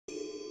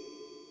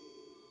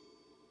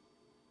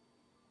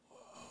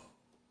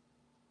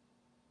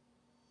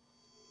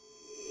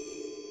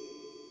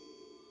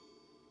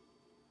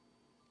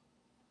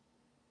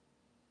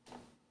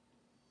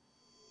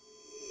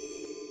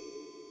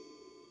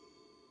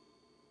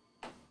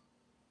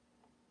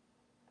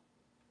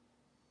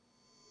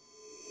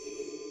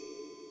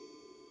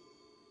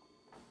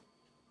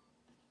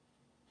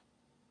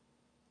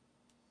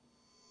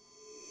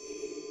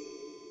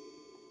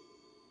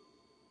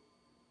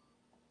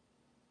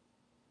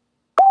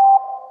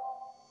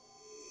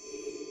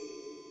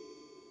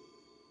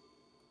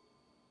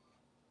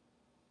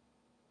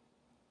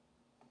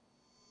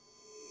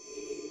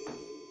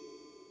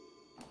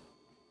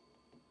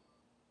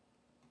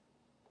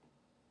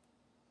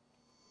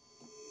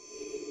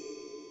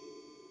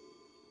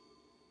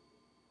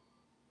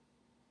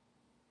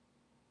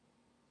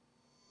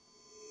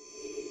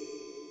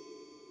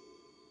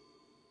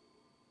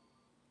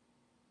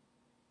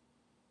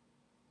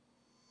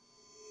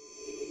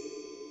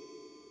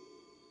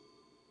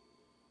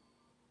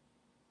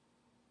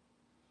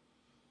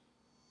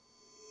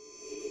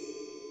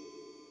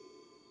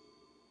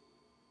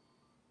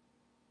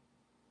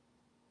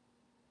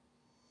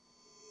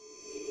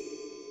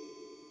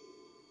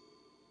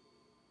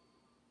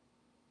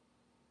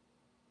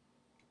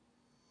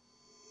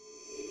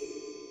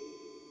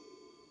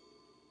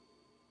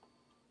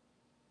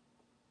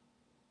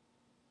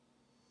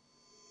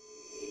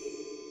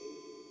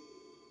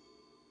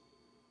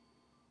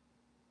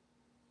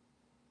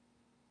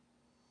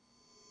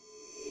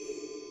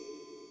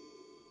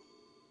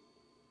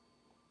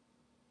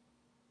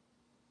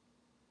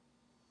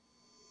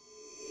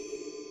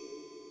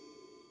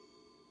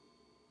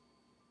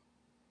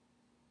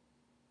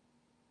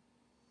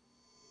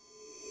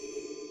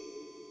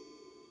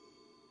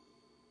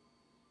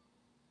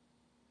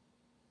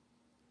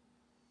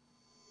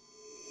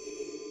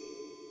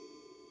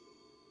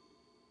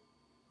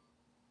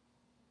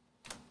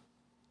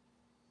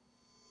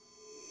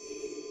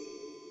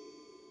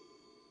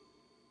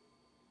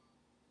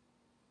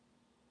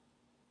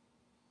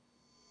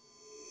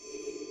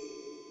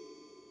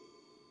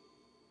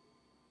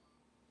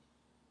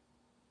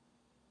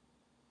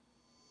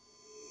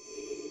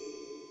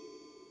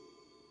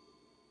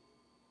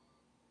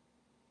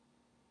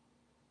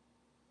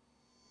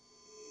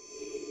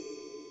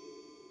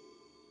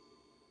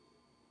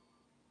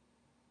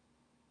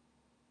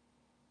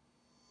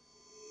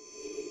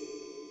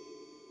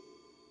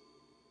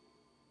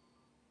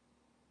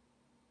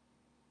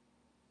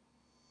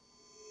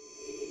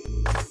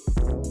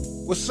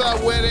What's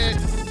up with it?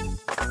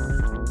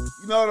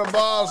 You know the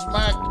Boss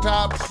Mac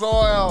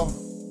Topsoil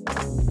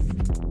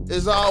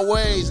is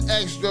always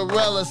extra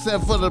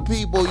relevant for the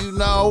people, you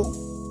know.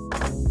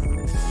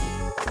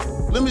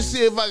 Let me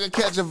see if I can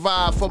catch a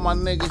vibe for my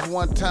niggas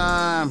one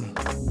time.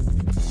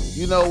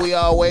 You know we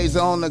always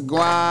on the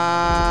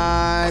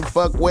grind.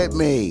 Fuck with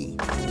me.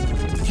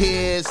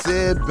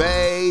 Kissing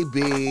babies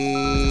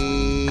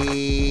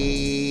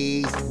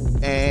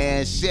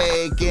and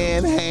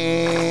shaking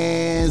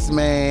hands,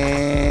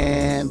 man.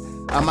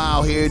 I'm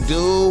out here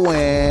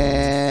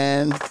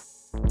doing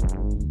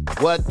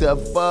what the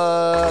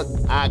fuck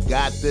I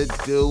got to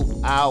do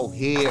out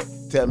here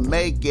to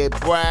make it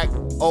crack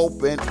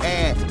open,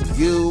 and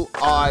you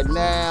are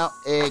now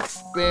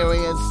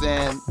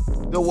experiencing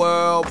the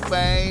world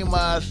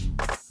famous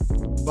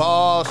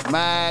Boss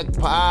Mac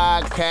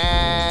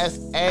Podcast.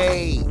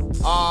 A-R-N-S,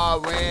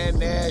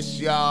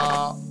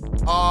 y'all.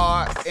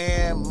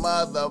 R-N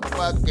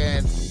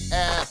motherfucking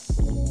S.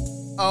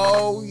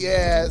 Oh,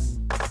 yes.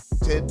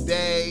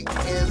 Today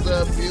is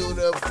a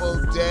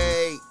beautiful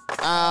day.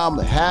 I'm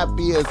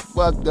happy as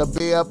fuck to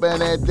be up in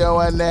there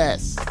doing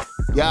this.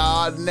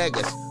 Y'all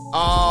niggas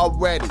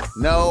already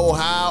know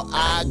how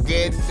I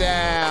get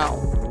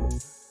down.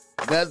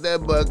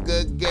 Nothing but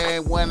good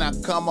game when I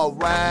come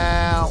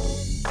around.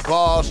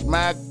 Boss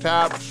Mac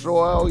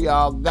Topsoil,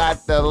 y'all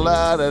got to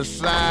love the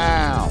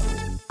sound.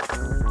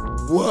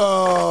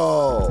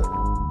 Whoa.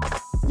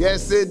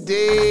 Yes,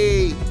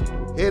 indeed.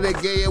 Here to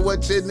give you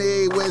what you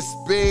need with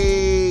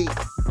speed.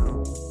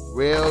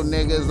 Real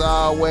niggas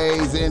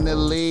always in the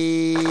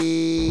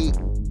lead.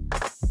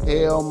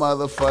 Hell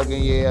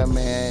motherfucking yeah,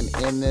 man.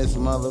 In this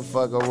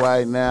motherfucker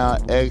right now,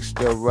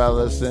 extra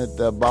relevant,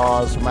 the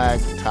Boss Mac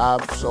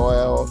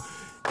Topsoil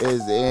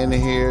is in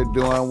here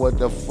doing what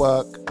the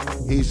fuck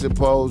he's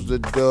supposed to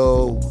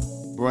do.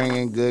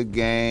 Bringing good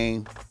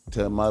game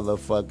to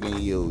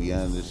motherfucking you. You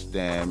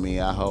understand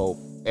me? I hope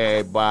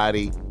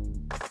everybody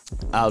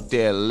out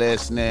there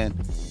listening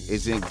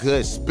is in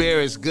good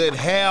spirits, good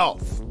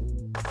health.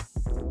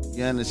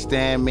 You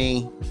understand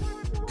me?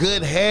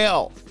 Good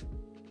health.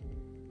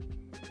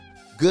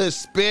 Good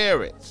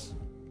spirits.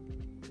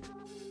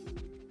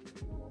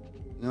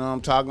 You know what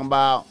I'm talking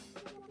about?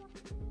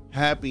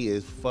 Happy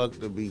as fuck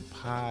to be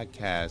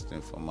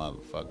podcasting for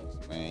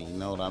motherfuckers, man. You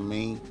know what I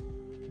mean?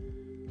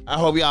 I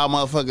hope y'all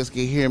motherfuckers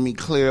can hear me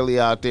clearly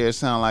out there. It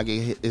sound like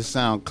it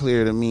sound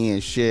clear to me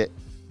and shit.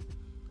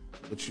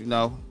 But you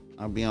know,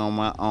 I'll be on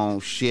my own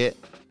shit.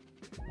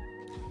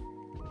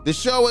 The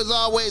show is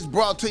always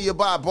brought to you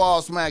by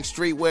Boss Mac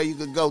Streetwear. You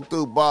can go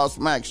through Boss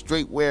Mac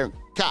Streetwear,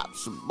 cop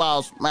some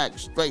Boss Mac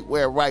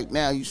Streetwear right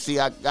now. You see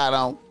I got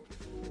on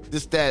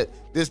this that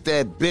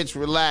bitch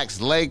relaxed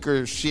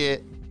Lakers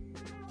shit.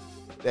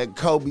 That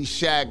Kobe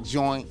Shaq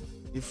joint.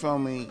 You feel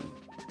me?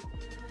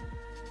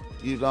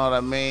 You know what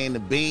I mean? The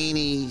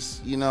beanies.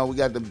 You know, we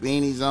got the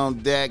beanies on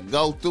deck.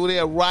 Go through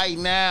there right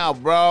now,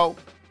 bro.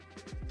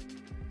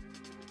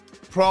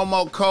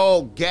 Promo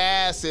code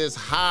GAS is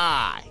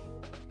high.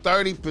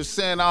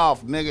 30%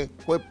 off, nigga.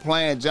 Quit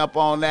playing. Jump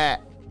on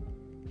that.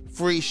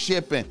 Free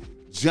shipping.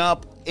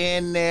 Jump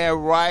in there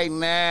right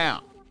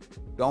now.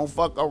 Don't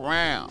fuck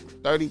around.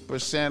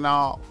 30%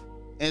 off.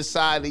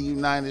 Inside the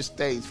United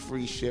States,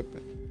 free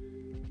shipping.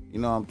 You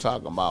know what I'm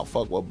talking about.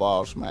 Fuck with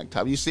Boss Mac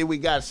Top. You see we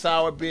got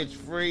Sour Bitch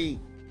Free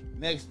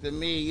next to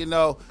me. You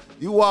know,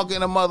 you walk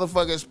in a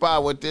motherfucking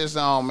spot with this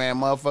on, man.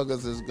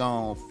 Motherfuckers is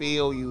gonna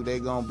feel you. They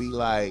gonna be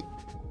like,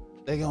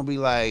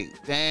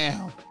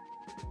 damn.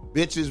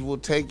 Bitches will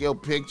take your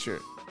picture.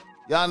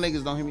 Y'all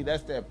niggas don't hear me.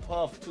 That's that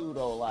puff too,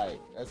 though. Like,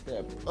 that's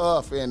that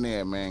puff in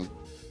there, man.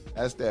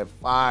 That's that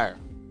fire.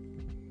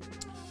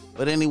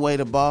 But anyway,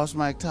 the Boss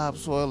Mac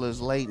Topsoil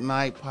is late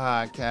night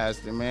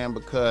podcasting, man,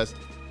 because,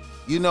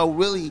 you know,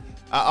 really,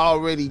 I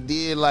already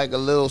did like a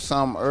little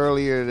something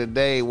earlier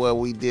today where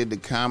we did the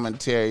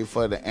commentary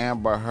for the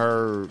Amber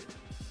Heard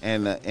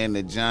and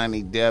the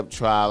Johnny Depp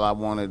trial. I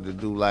wanted to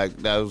do like,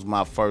 that was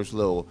my first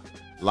little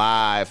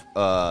live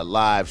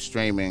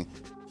streaming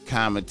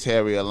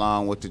commentary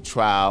along with the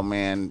trial,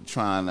 man,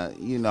 trying to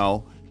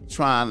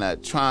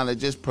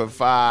just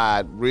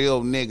provide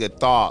real nigga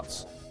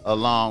thoughts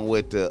along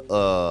with the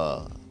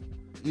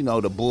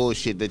the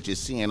bullshit that you're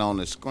seeing on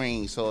the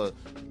screen, so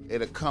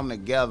it'll come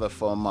together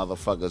for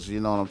motherfuckers. You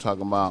know what I'm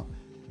talking about?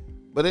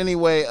 But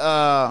anyway,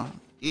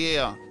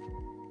 yeah.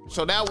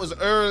 So that was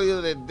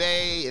earlier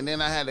today, and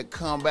then I had to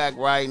come back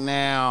right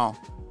now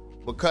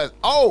because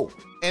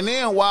and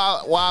then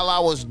while I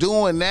was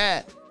doing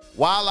that,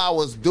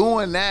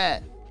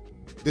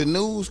 the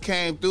news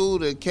came through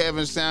that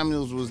Kevin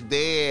Samuels was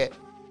dead.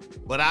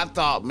 But I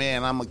thought,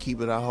 man, I'm going to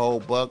keep it a whole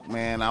buck,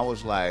 man. I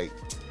was like,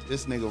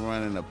 this nigga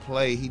running a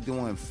play. He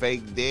doing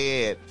fake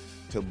dead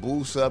to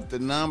boost up the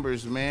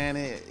numbers, man.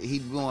 He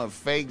doing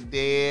fake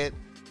dead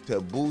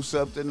to boost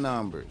up the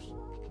numbers.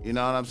 You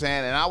know what I'm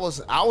saying? And I was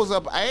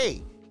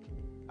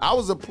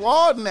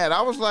applauding that.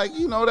 I was like,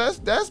 you know,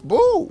 that's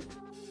boo.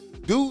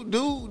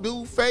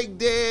 Do fake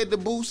dead to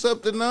boost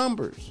up the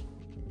numbers.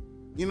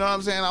 You know what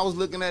I'm saying? I was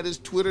looking at his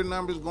Twitter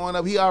numbers going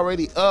up. He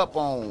already up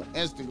on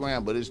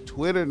Instagram, but his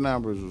Twitter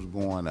numbers was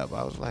going up.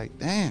 I was like,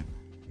 damn,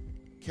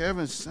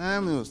 Kevin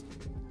Samuels,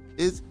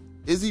 is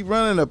he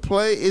running a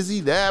play? Is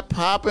he that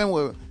popping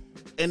with?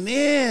 And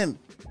then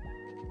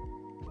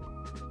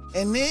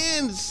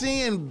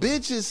seeing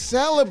bitches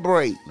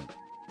celebrating.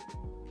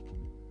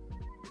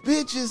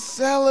 Bitches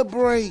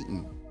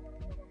celebrating.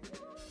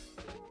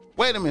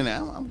 Wait a minute,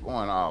 I'm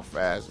going all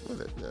fast. What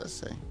did I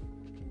say?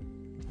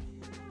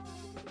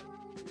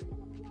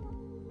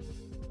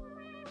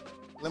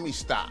 Let me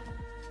stop.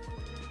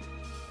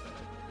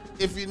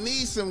 If you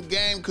need some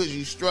game because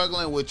you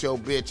struggling with your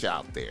bitch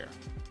out there,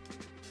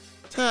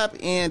 tap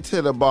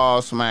into the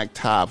Ball Smack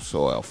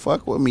Topsoil.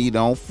 Fuck with me,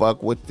 don't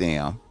fuck with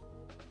them.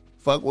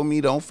 Fuck with me,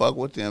 don't fuck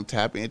with them.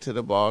 Tap into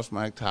the Ball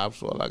Smack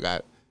Topsoil. I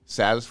got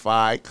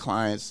satisfied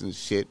clients and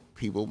shit,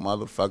 people,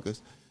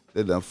 motherfuckers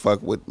that done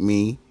fuck with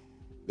me.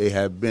 They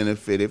have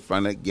benefited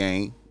from the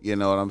game. You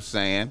know what I'm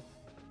saying?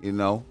 You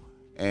know,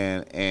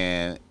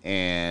 and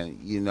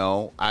you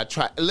know, I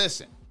try.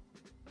 Listen,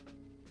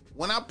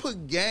 when I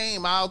put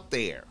game out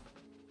there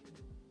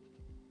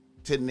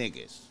to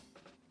niggas,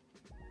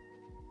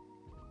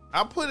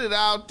 I put it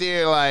out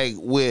there like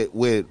with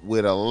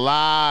a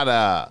lot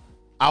of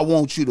I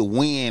want you to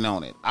win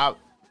on it.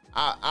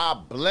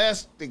 I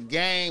bless the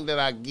game that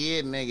I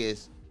give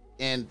niggas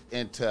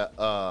into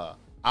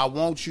I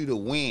want you to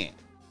win.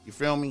 You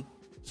feel me?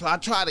 So I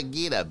try to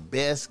get a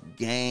best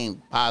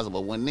game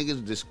possible. When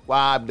niggas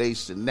describe their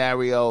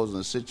scenarios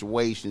and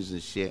situations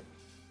and shit,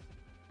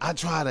 I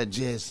try to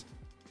just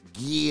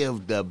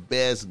give the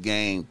best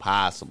game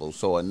possible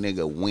so a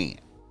nigga win.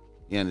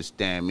 You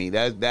understand me?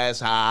 That's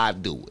how I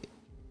do it.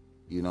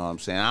 You know what I'm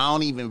saying? I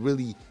don't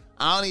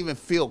even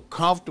feel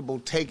comfortable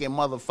taking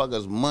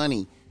motherfuckers'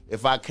 money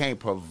if I can't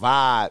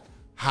provide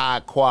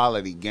high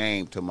quality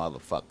game to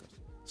motherfuckers.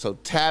 So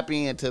tap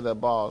into the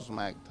Ball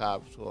Smack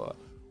Topsoil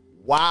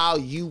while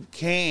you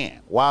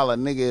can, while a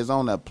nigga is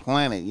on the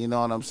planet, you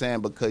know what I'm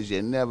saying? Because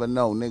you never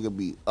know, nigga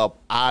be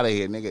up out of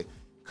here, nigga.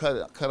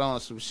 Cut on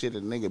some shit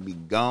and nigga be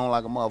gone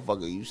like a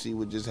motherfucker. You see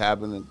what just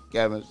happened to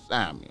Kevin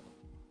Samuel.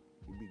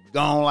 He be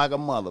gone like a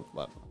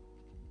motherfucker.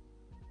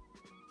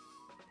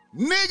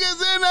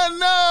 Niggas in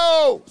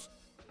the news.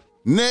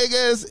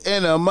 Niggas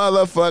in the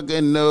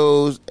motherfucking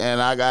news.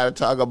 And I gotta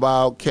talk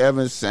about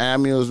Kevin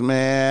Samuels,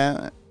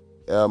 man.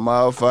 The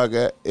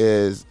motherfucker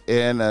is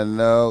in the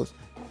news.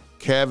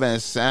 Kevin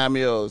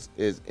Samuels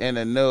is in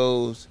the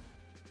news.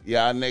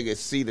 Y'all niggas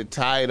see the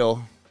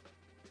title.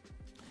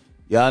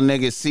 Y'all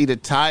niggas see the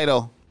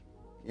title.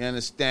 You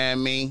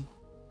understand me?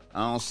 I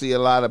don't see a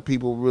lot of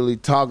people really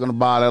talking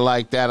about it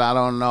like that. I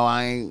don't know.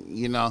 I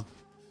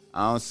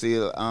don't see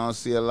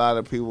a lot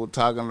of people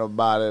talking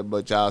about it,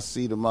 but y'all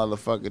see the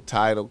motherfucking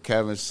title,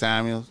 Kevin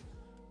Samuels,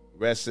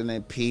 resting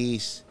in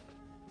peace,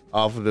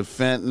 off of the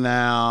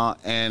fentanyl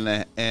and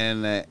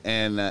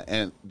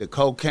the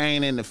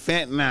cocaine and the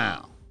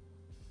fentanyl.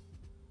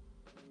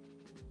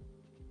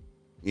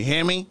 You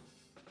hear me?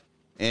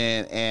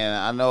 And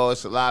I know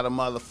it's a lot of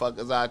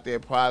motherfuckers out there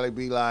probably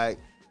be like,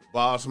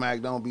 Ball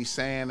Smack don't be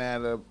saying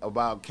that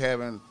about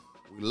Kevin.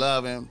 We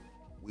love him.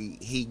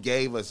 He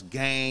gave us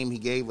game. He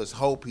gave us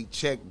hope. He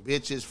checked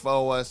bitches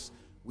for us.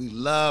 We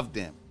loved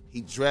him.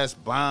 He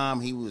dressed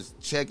bomb. He was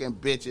checking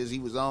bitches. He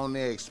was on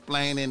there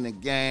explaining the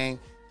game,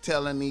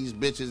 telling these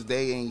bitches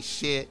they ain't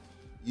shit.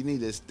 You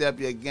need to step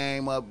your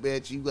game up,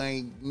 bitch. You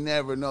ain't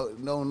never no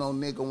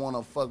nigga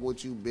wanna fuck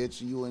with you,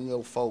 bitch. You and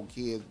your 4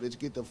 kids, bitch.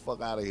 Get the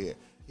fuck out of here.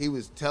 He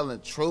was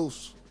telling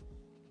truths.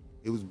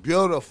 It was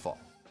beautiful.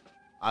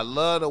 I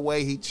love the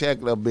way he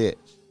checked a bitch.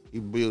 He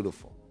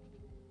beautiful.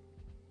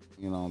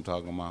 You know what I'm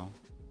talking about?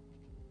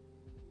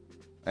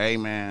 Hey,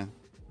 man.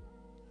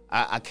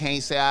 I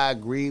can't say I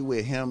agree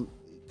with him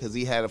because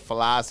he had a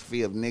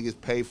philosophy of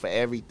niggas pay for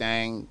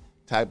everything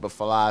type of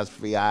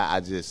philosophy. I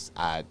just,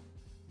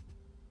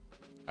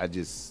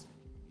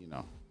 you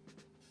know,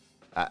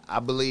 I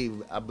believe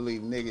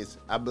niggas.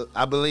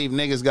 I believe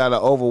niggas gotta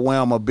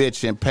overwhelm a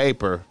bitch in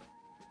paper,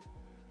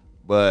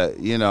 but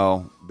you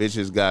know,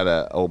 bitches got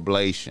a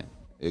oblation.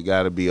 It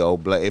gotta be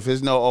oblation. If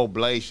there's no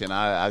oblation,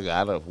 I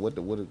gotta what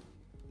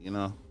you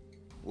know,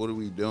 what are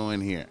we doing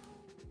here?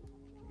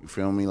 You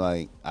feel me?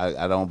 Like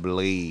I don't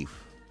believe.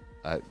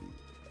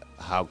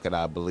 How could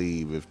I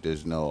believe if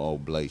there's no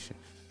oblation?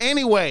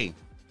 Anyway.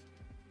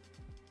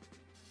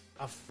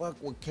 I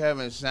fuck with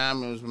Kevin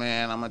Samuels,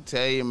 man. I'm going to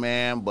tell you,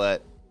 man,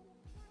 but,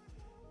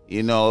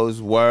 you know,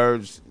 his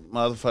words,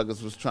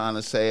 motherfuckers was trying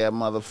to say that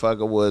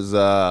motherfucker was,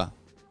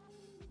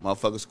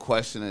 motherfuckers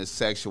questioning his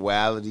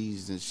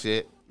sexualities and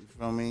shit. You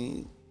feel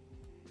me?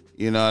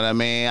 You know what I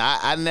mean?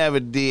 I never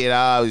did.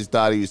 I always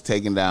thought he was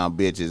taking down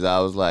bitches.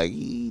 I was like,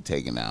 he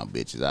taking down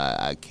bitches.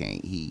 I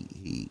can't.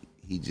 He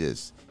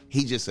just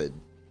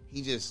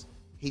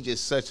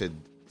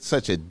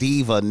such a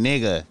diva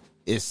nigga.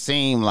 It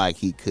seemed like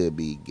he could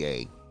be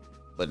gay,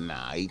 but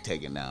nah, he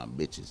taking down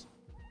bitches.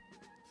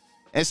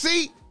 And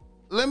see,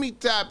 let me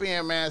tap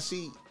in, man.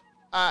 See,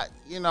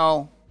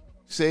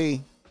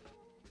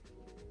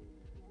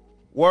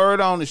 word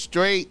on the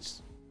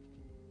streets,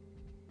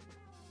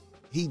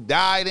 He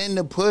died in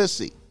the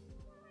pussy.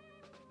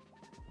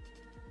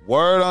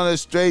 Word on the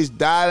streets,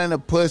 died in the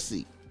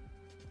pussy.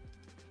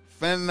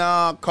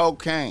 Fentanyl,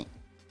 cocaine.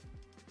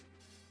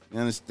 You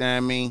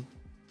understand me?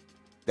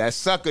 That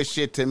sucker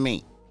shit to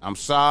me. I'm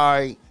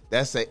sorry.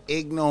 That's an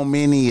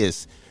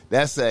ignominious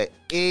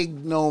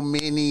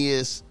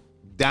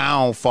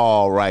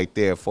downfall right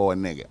there for a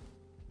nigga.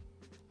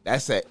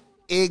 That's an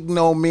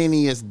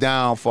ignominious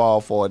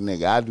downfall for a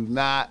nigga. I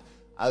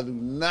do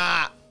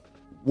not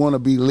want to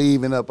be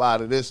leaving up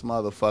out of this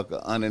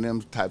motherfucker under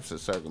them types of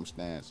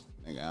circumstances.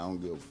 Nigga, I don't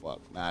give a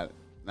fuck. Not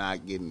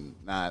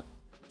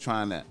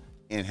trying to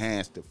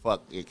enhance the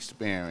fuck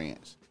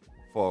experience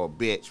for a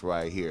bitch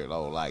right here,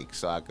 though. Like,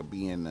 so I could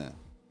be in the,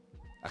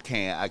 I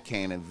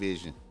can't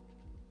envision.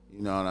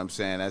 You know what I'm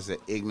saying? That's an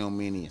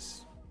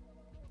ignominious.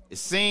 It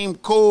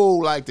seemed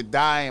cool, like to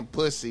die in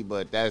pussy,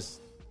 but that's.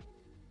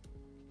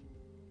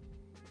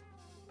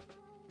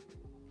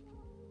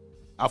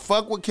 I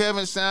fuck with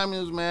Kevin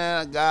Samuels,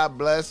 man. God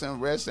bless him.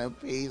 Rest in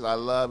peace. I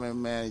love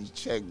him, man. He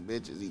checked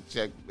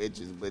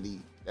bitches, but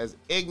that's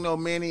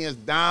ignominious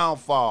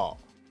downfall.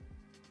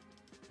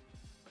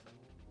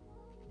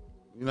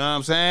 You know what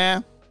I'm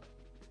saying?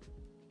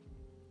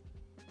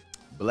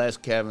 Bless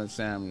Kevin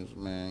Samuels,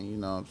 man. You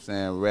know what I'm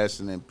saying?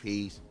 Resting in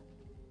peace.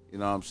 You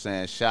know what I'm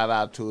saying? Shout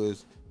out to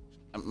his,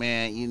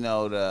 man, you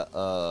know,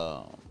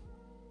 the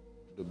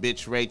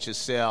bitch rate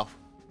yourself.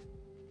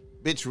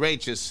 Bitch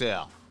rate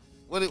yourself.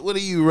 What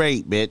do you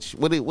rate, bitch?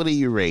 What are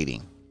you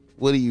rating?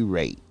 What do you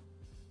rate?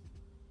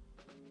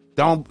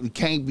 It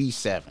can't be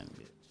 7,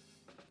 bitch.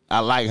 I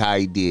like how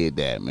he did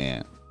that,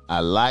 man. I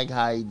like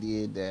how he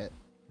did that.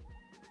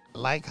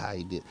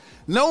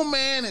 No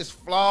man is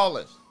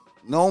flawless.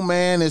 No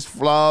man is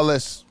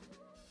flawless.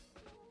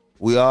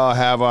 We all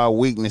have our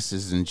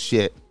weaknesses and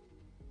shit.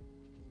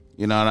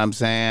 You know what I'm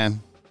saying?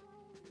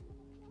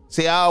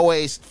 See, I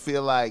always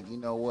feel like, you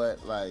know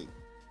what, like,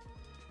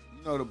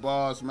 you know, the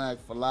Boss Mac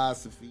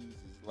philosophies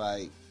is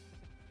like,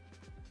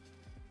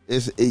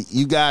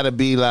 you gotta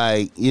be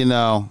like, you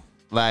know,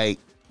 like,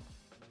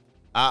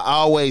 I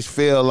always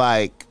feel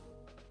like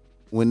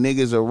when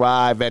niggas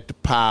arrive at the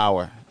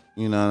power,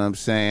 you know what I'm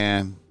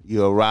saying?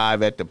 You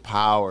arrive at the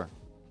power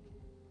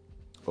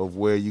of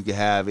where you can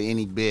have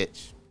any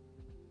bitch.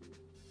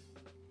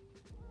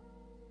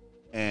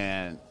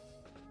 And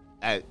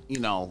you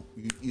know,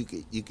 you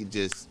could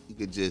just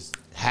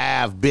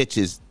have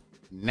bitches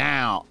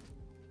now.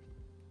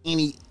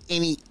 Any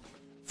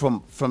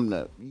from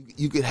the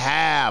you could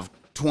have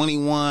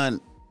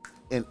 21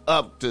 and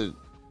up to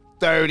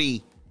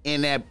 30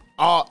 in that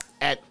all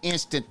at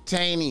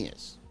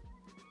instantaneous.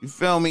 You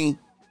feel me?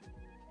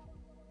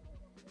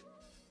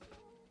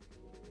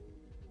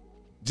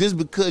 Just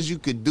because you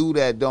could do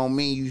that don't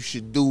mean you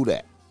should do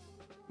that.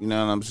 You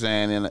know what I'm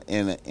saying?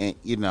 And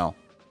you know,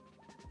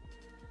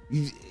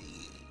 you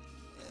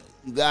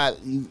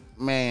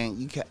man,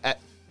 you can.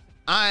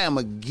 I am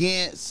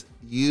against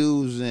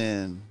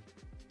using.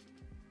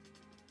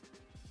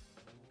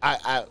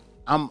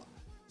 I'm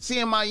see,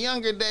 in my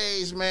younger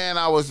days, man,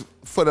 I was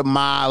for the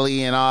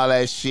Molly and all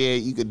that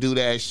shit. You could do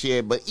that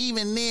shit, but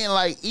even then,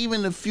 like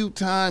even the few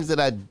times that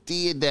I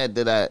did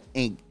that I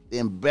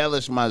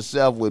embellished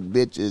myself with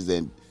bitches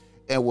and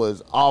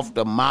was off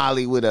the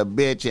Molly with a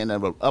bitch and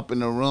up in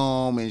the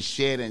room and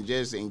shit and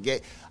just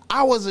engage.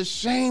 I was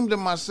ashamed of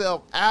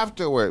myself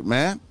afterward,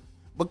 man,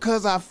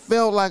 because I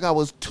felt like I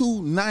was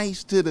too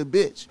nice to the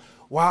bitch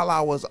while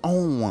I was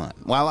on one.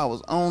 While I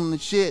was on the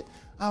shit,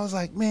 I was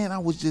like, man, I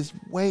was just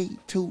way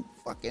too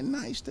fucking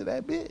nice to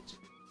that bitch.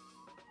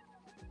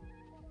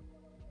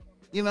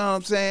 You know what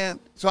I'm saying?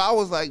 So I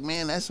was like,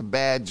 man, that's a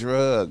bad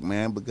drug,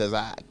 man, because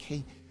I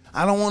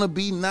don't want to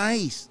be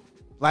nice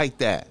like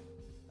that.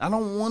 I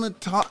don't want to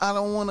talk. I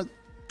don't want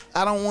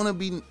to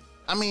be,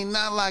 I mean,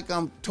 not like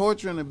I'm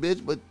torturing a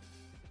bitch, but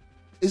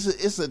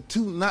it's a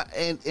too not,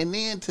 and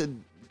then to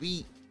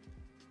be,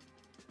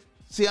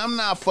 see, I'm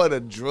not for the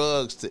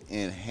drugs to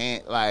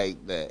enhance, like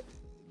the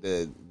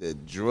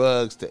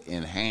drugs to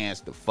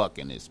enhance the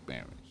fucking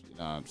experience. You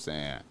know what I'm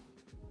saying?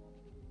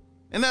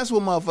 And that's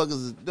what motherfuckers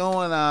is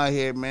doing out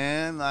here,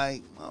 man.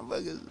 Like,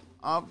 motherfuckers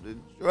off the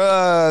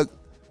drug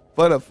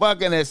for the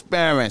fucking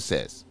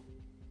experiences.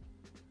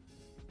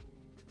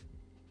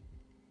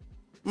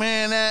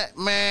 Man,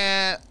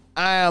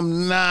 I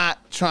am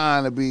not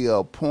trying to be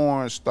a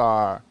porn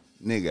star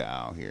nigga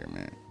out here,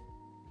 man.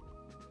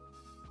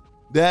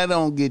 That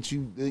don't get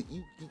you.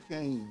 You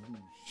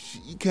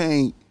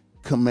can't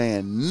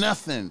command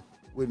nothing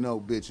with no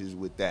bitches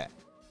with that.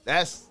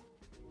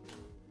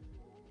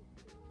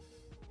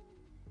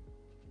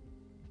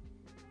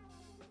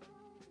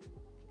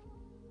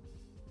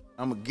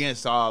 I'm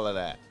against all of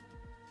that.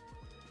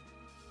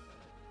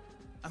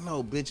 I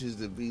know bitches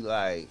that be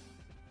like,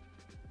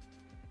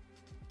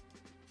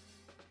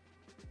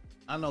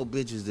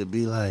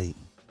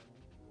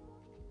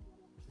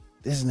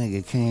 this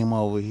nigga came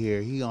over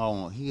here. He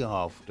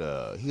off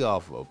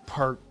a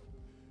perk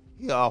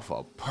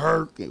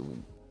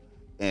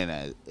and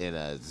a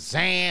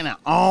Xan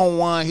on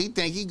one. He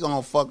think he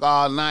gonna fuck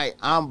all night.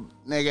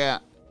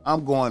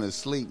 I'm going to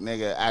sleep,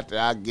 nigga, after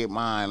I get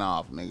mine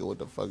off, nigga. What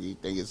the fuck you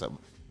think it's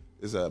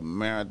a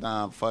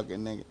marathon fucking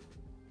nigga?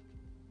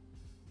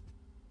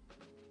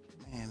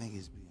 Man,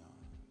 niggas be on.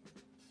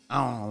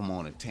 I don't know, I'm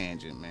on a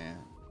tangent, man.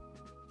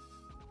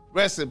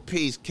 Rest in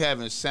peace,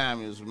 Kevin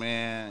Samuels,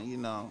 man. You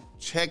know,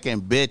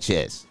 checking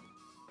bitches.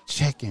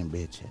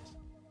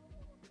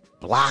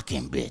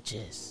 Blocking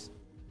bitches.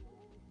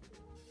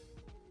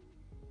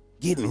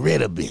 Getting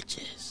rid of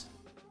bitches.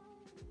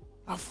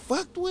 I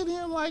fucked with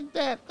him like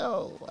that,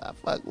 though. I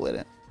fucked with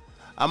him.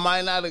 I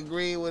might not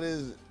agree with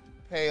his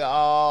pay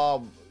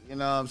all, you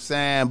know what I'm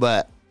saying?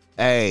 But,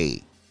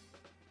 hey,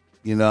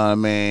 you know what I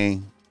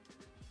mean?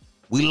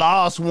 We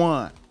lost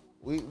one.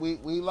 We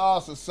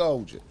lost a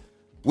soldier.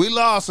 We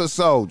lost a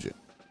soldier.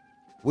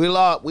 We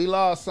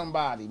lost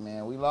somebody,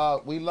 man. We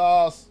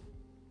lost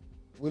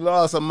a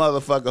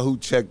motherfucker who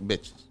checked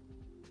bitches.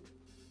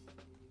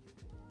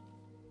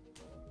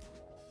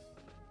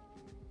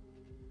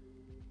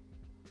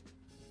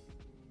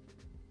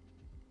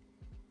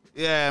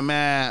 Yeah,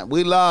 man.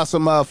 We lost a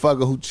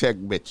motherfucker who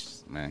checked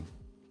bitches, man.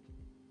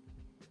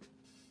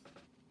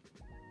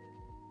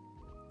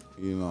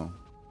 You know.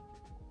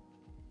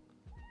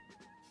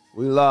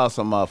 We lost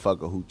a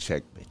motherfucker who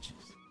checked bitches.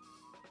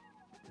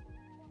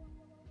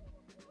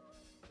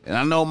 And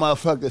I know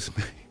motherfuckers,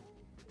 man.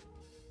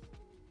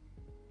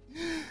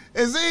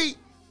 And see,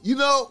 you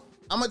know,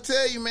 I'm gonna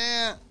tell you,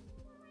 man,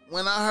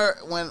 when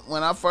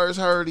I first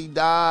heard he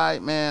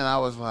died, man, I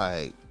was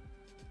like,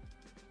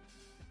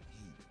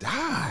 he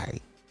died.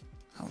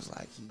 I was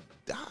like, he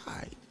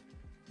died.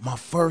 My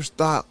first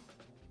thought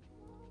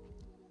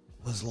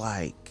was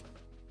like,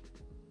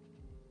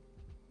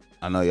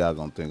 I know y'all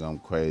gonna think I'm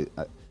crazy.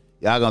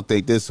 Y'all gonna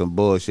think this some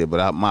bullshit,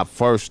 but my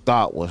first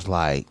thought was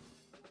like,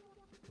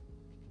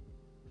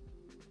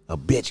 a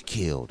bitch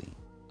killed him.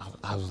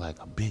 I was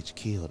like, a bitch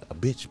killed a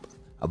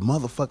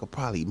motherfucker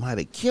probably might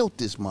have killed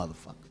this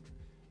motherfucker.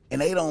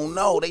 And they don't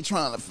know. They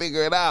trying to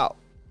figure it out.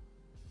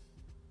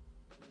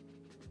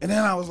 And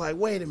then I was like,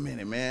 wait a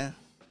minute, man.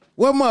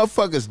 What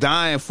motherfuckers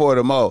dying for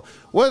the most?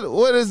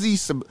 What is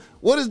these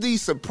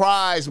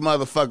surprise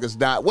motherfuckers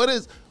die? What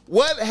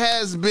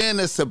has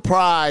been a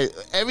surprise?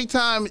 Every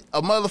time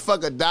a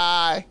motherfucker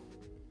die,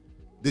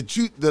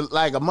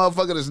 like a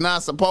motherfucker that's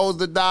not supposed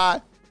to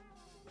die,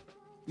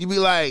 you be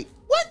like,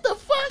 what the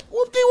fuck?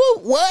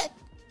 What?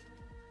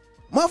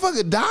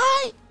 Motherfucker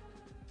died?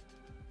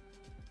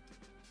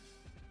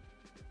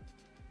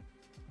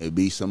 It'd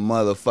be some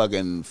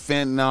motherfucking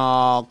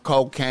fentanyl,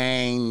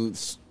 cocaine,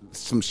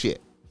 some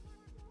shit.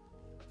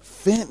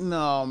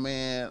 Fentanyl,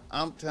 man.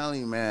 I'm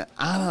telling you, man.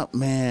 I'm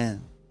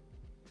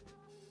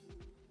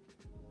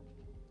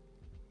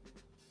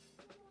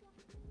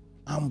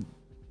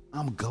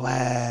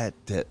glad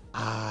that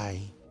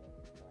I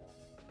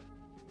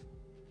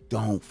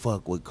don't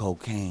fuck with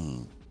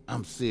cocaine.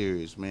 I'm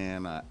serious,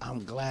 man.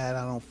 I'm glad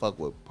I don't fuck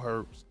with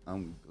perks.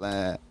 I'm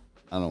glad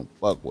I'm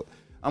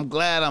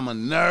a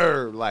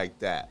nerd like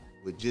that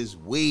with just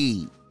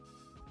weed.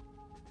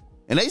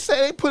 And they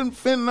say they putting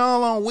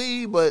fentanyl on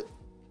weed, but,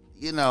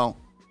 you know,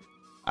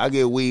 I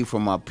get weed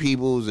from my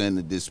peoples in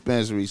the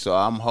dispensary, so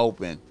I'm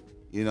hoping,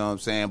 you know what I'm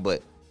saying?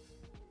 But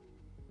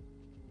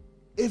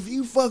if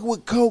you fuck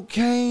with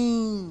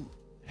cocaine,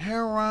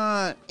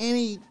 heroin,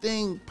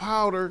 anything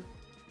powder,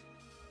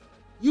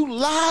 you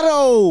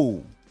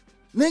lotto.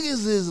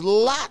 Niggas is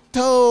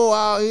lotto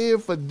out here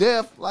for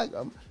death. Like,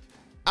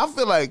 I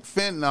feel like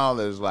fentanyl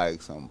is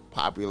like some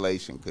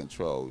population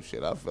control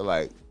shit. I feel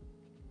like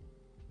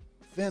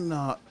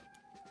fentanyl,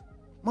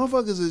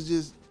 motherfuckers is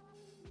just,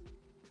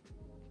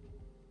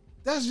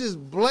 that's just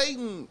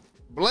blatant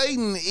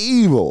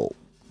evil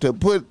to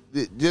put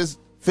just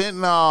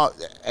fentanyl.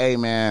 Hey,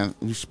 man,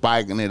 you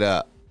spiking it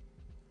up.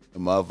 The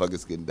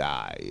motherfuckers can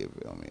die. You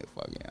feel me?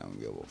 Fucking, I don't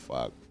give a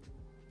fuck.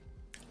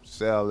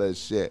 Sell that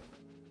shit.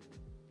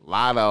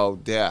 Lotto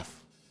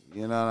death.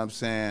 You know what I'm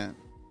saying?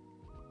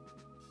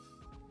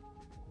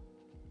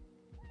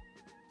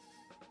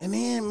 And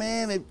then,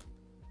 man,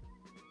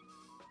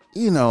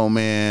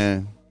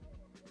 man,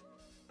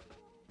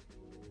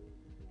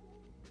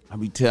 I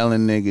be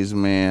telling niggas,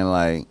 man,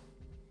 like,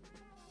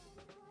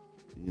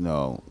 you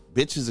know,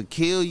 bitches will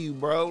kill you,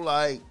 bro.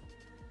 Like,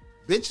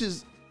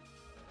 bitches,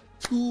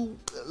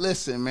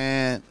 listen,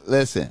 man,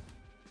 listen.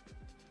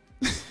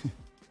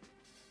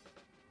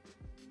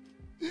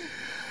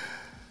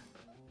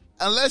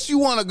 Unless you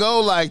want to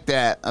go like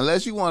that,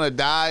 unless you want to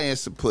die in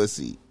some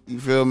pussy, you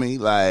feel me?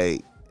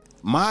 Like,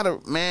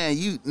 man,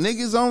 you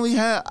niggas only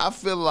have, I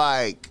feel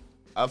like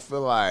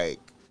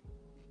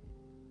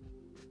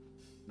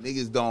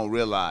niggas don't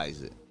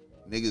realize it.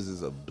 Niggas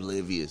is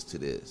oblivious to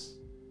this.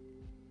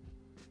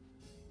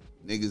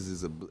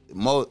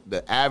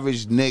 The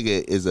average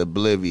nigga is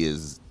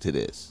oblivious to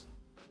this.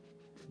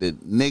 The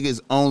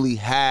niggas only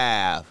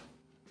have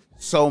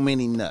so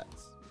many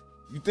nuts.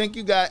 You think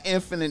you got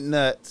infinite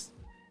nuts.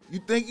 You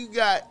think you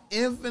got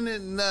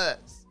infinite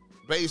nuts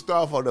based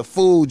off of the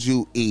food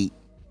you eat.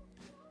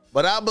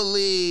 But I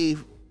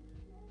believe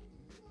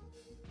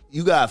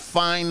you got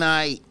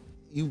finite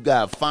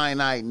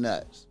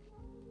nuts.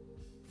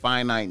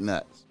 Finite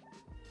nuts.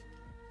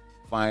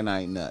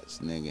 Finite nuts,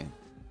 nigga.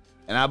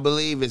 And I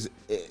believe it's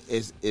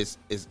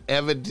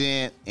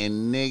evident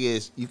in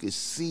niggas. You can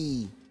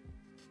see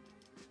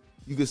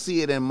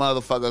it in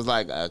motherfuckers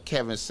like a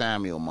Kevin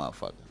Samuel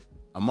motherfucker.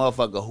 A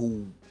motherfucker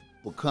who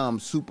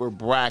becomes super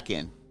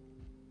bracking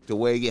to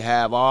where you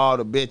have all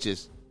the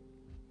bitches.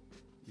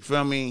 You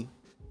feel me?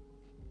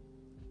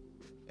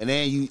 And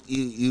then you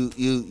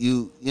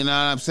know what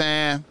I'm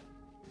saying?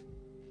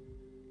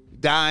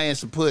 Die in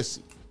some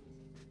pussy.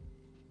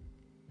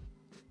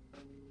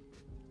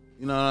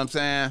 You know what I'm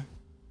saying?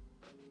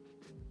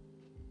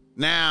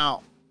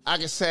 Now, I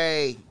can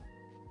say,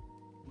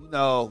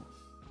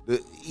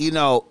 he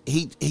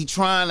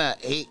trying to,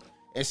 he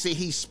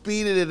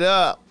speeded it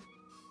up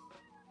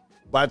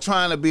by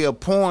trying to be a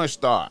porn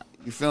star.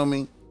 You feel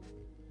me?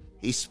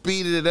 He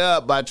speeded it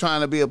up by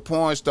trying to be a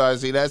porn star.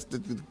 See, that's the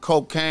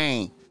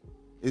cocaine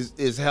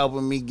is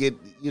helping me get,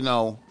 it's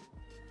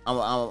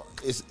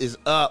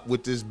up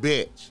with this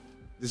bitch,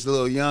 this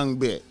little young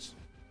bitch.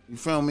 You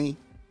feel me?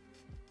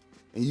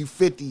 And you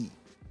 50,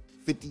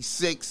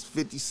 56,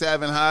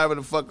 57, however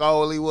the fuck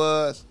old he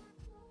was.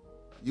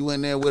 You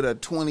in there with a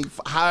 20,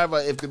 however,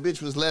 if the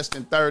bitch was less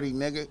than 30,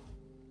 nigga.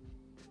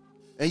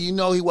 And you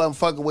know he wasn't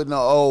fucking with no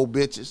old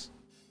bitches.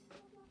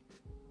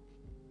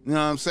 You know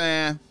what I'm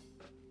saying?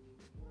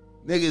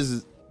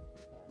 Niggas,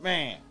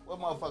 man, what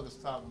motherfuckers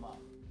talking about?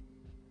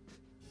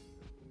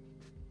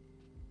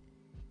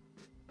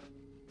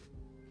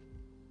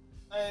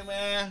 Hey,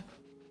 man.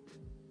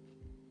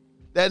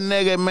 That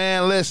nigga,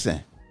 man,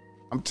 listen.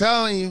 I'm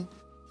telling you.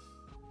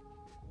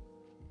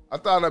 I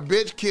thought a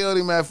bitch killed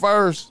him at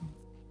first.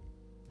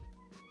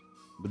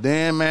 But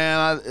then, man,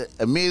 I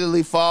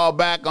immediately fall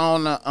back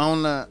on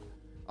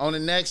the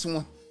next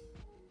one.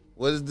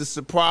 What is the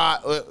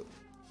surprise?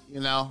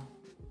 And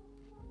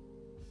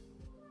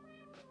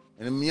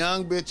them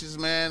young bitches,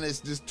 man, it's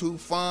just too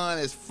fun.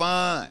 It's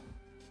fun.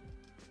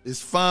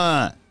 It's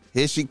fun.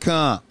 Here she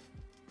come.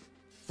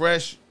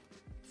 Fresh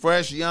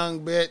young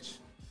bitch.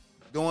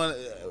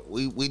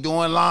 We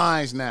doing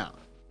lines now.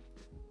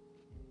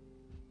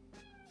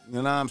 You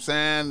know what I'm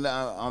saying?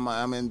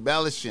 I'm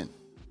embellishing.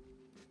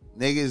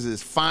 Niggas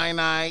is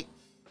finite.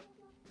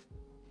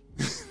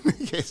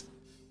 Niggas.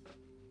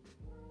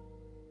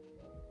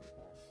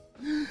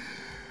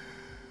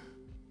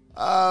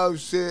 Oh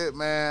shit,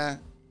 man.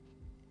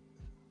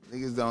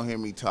 Niggas don't hear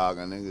me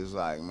talking. Niggas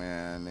like,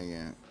 man,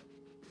 nigga,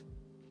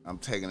 I'm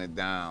taking it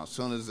down. As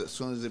soon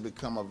as it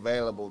become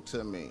available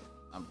to me,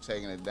 I'm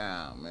taking it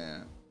down,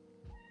 man.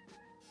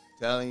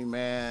 Telling you,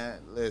 man,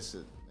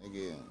 listen,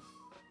 nigga.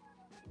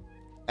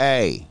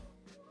 Hey.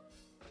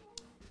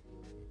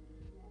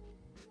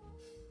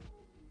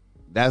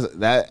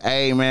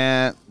 Hey,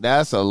 man,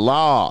 that's a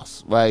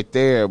loss right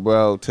there,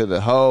 bro, to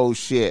the whole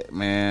shit,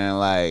 man.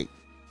 Like,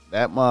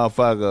 that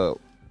motherfucker,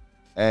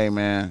 hey,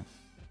 man.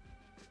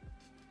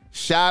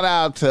 Shout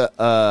out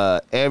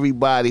to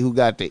everybody who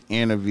got to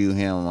interview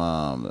him.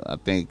 I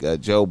think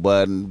Joe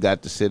Budden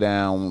got to sit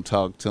down and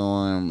talk to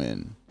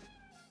him,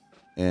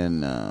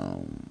 and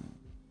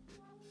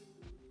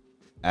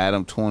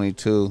Adam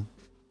 22.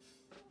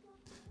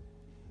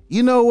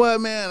 You know what,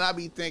 man? I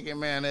be thinking,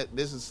 man, that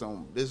this is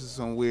some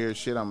weird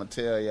shit. I'ma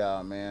tell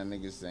y'all, man.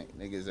 Niggas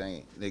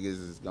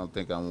is gonna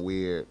think I'm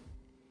weird.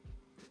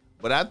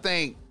 But I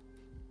think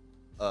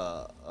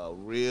a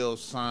real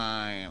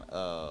sign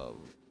of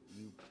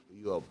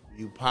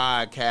you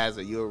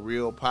podcaster, you're a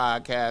real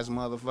podcast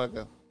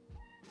motherfucker,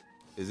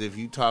 is if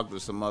you talk to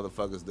some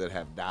motherfuckers that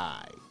have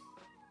died.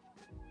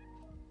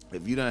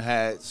 If you done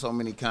had so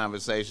many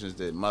conversations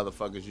that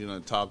motherfuckers you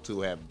done talked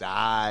to have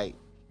died,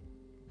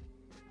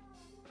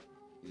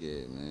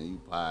 yeah, man,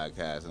 you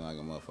podcasting like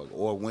a motherfucker.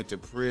 Or went to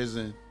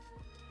prison,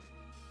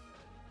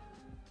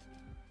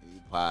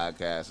 you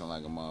podcasting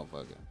like a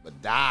motherfucker.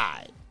 But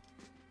died,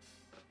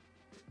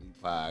 you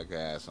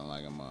podcasting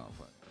like a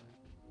motherfucker.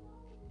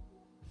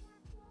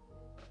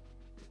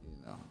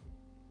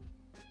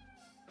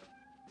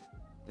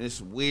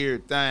 It's a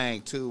weird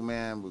thing too,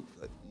 man.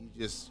 But you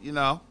just,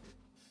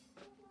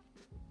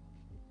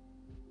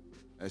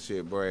 that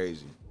shit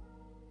brazy.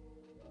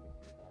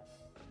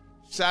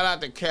 Shout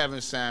out to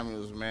Kevin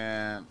Samuels,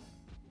 man.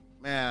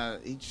 Man,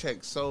 he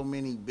checked so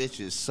many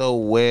bitches so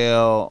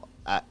well.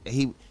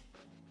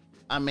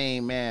 Man,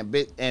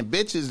 and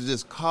bitches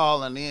just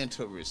calling in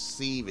to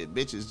receive it.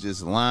 Bitches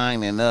just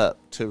lining up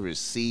to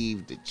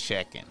receive the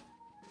checking.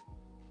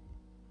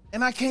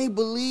 And I can't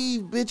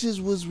believe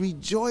bitches was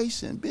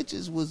rejoicing.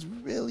 Bitches was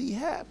really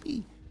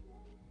happy.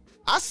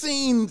 I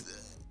seen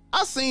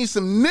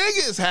some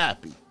niggas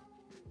happy.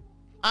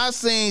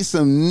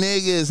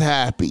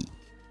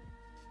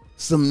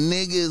 Some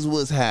niggas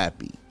was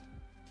happy.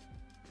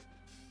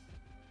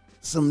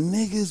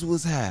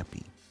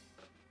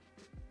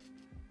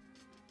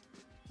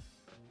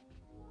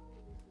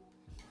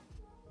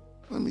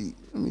 Let me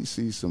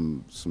see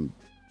some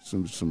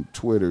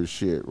Twitter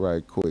shit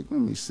right quick.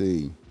 Let me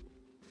see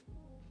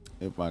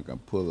if I can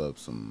pull up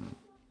some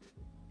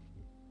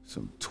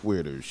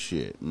Twitter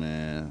shit,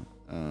 man.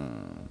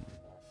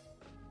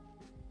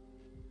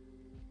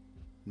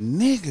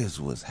 niggas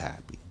was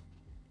happy.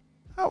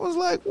 I was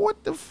like,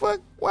 what the fuck?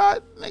 Why,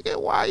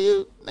 nigga? Why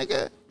you,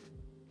 nigga?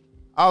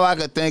 All I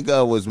could think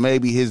of was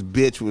maybe his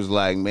bitch was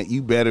like, man,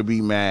 you better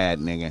be mad,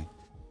 nigga.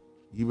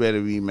 You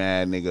better be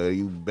mad, nigga.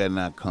 You better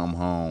not come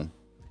home.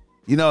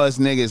 You know it's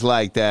niggas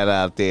like that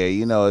out there.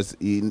 You know it's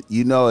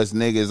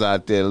niggas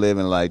out there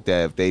living like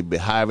that. If they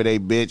however they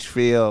bitch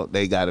feel,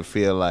 they gotta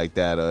feel like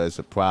that, or it's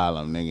a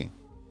problem, nigga.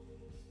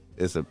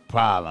 It's a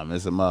problem.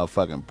 It's a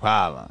motherfucking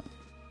problem.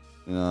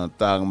 You know what I'm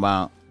talking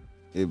about?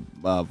 It's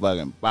a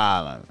motherfucking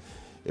problem.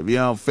 If you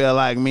don't feel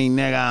like me,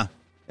 nigga,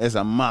 it's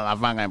a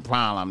motherfucking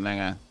problem,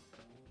 nigga.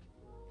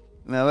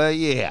 Now,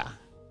 yeah.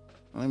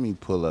 Let me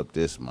pull up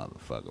this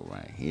motherfucker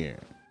right here.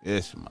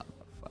 This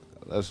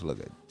motherfucker. Let's look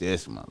at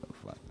this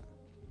motherfucker.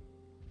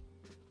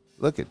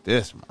 Look at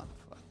this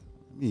motherfucker.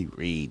 Let me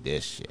read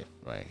this shit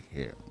right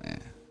here,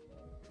 man.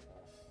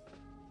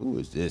 Who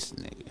is this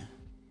nigga?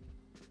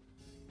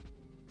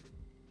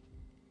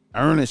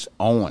 Ernest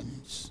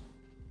Owens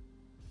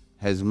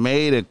has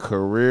made a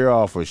career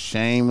off of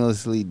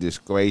shamelessly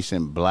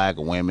disgracing black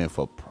women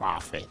for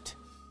profit.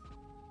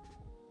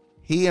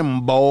 He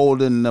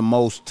emboldened the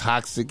most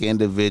toxic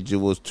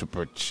individuals to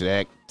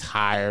project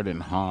tired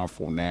and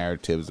harmful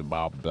narratives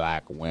about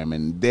black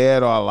women.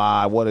 Dead or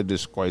alive, what a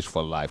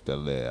disgraceful life to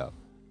live.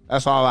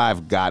 That's all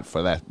I've got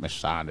for that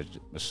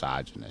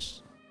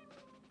misogynist.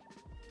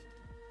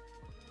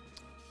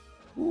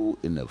 Who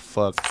in the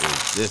fuck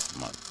is this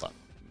motherfucker?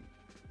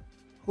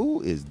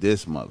 Who is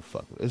this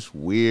motherfucker? This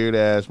weird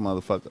ass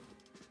motherfucker.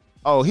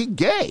 Oh, he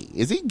gay.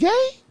 Is he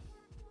gay?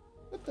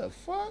 What the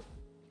fuck?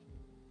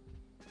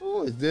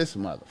 Who is this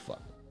motherfucker?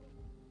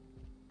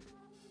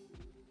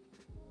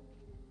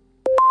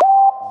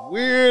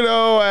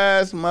 Weirdo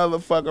ass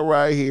motherfucker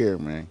right here,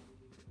 man.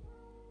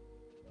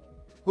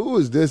 Who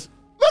is this?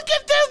 Look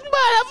at this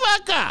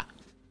motherfucker!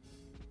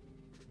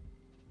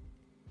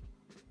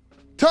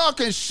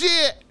 Talking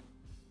shit.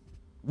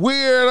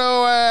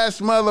 Weirdo ass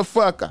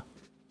motherfucker.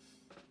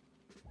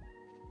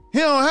 He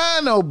don't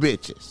have no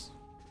bitches.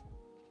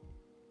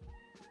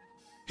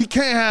 He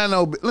can't have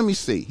no. Let me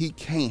see. He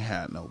can't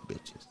have no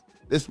bitches.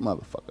 This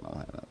motherfucker don't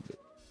have no bitches.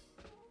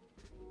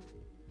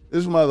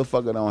 This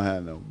motherfucker don't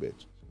have no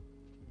bitches.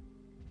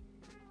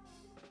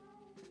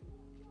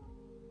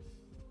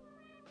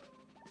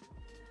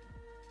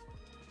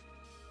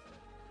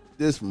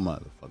 This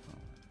motherfucker.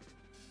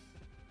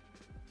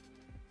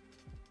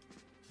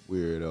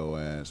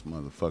 Weirdo ass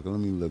motherfucker. Let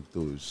me look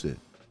through his shit.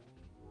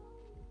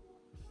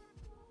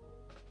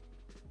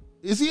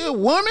 Is he a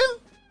woman?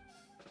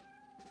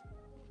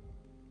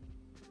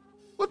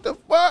 What the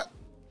fuck?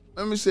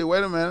 Let me see.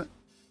 Wait a minute.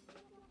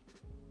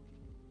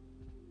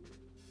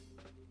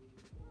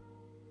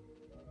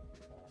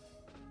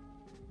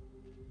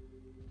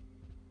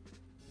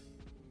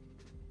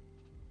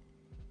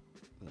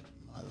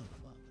 Motherfucker.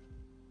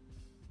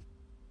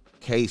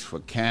 Case for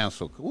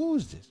cancel. Who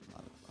is this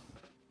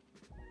motherfucker?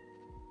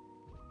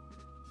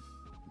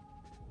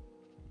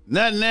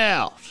 Nothing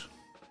else.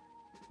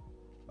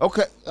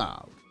 Okay.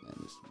 Oh.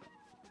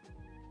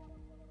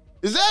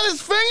 Is that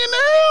his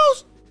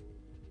fingernails?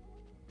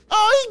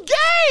 Oh, he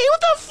gay.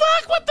 What the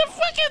fuck? What the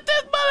fuck is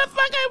this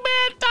motherfucker,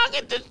 man,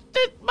 talking to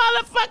this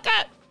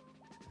motherfucker?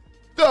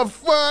 The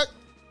fuck?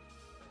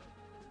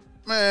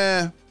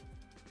 Man.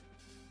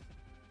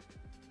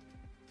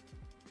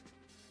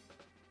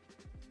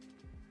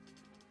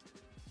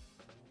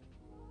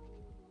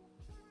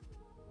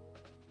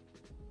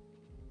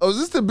 Oh, is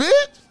this the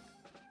bitch?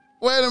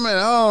 Wait a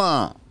minute. Hold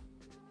on.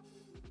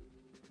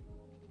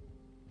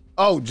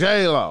 Oh,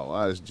 J-Lo.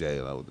 Oh, it's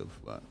J-Lo. What the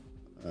fuck?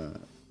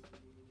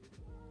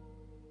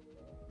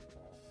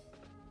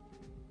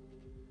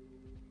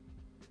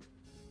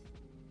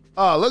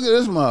 Oh, look at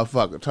this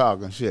motherfucker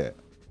talking shit.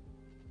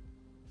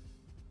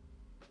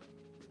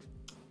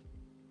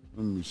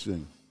 Let me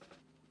see.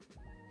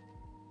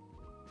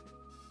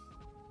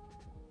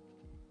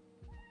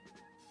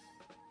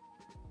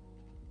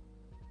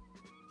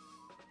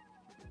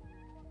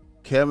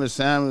 Kevin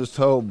Samuels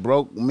told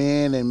broke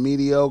men and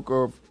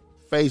mediocre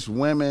face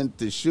women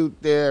to shoot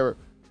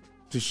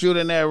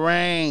in their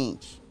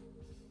range.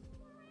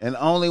 And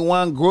only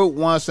one group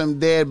wants them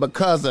dead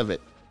because of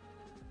it.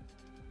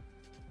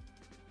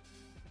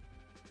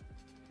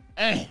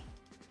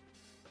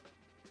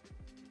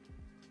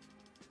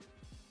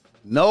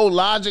 No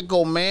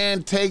logical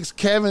man takes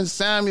Kevin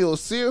Samuels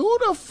serious. Who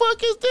the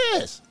fuck is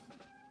this?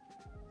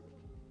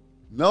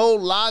 No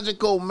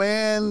logical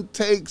man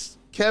takes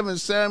Kevin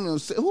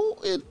Samuels serious. Who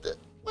is this?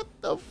 What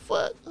the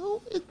fuck?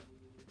 Who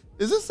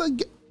is this a...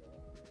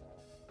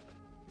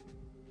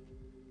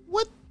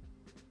 What?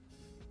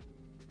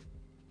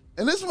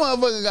 And this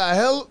motherfucker got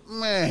hell...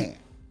 Man.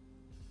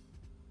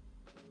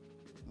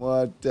 What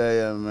I tell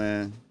you,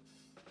 man.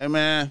 Hey,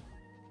 man.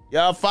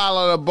 Y'all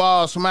follow the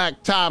Ball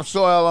Smack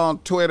Topsoil on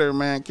Twitter,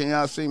 man. Can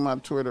y'all see my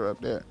Twitter up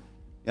there?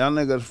 Y'all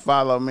niggas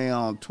follow me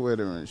on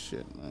Twitter and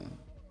shit, man.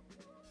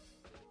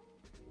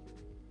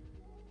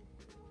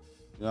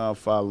 Y'all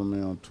follow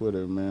me on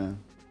Twitter, man.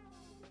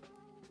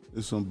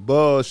 It's some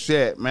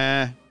bullshit,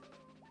 man.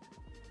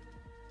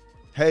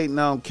 hating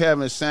on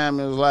Kevin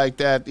Samuels like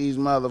that. These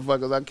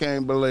motherfuckers, I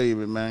can't believe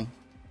it, man.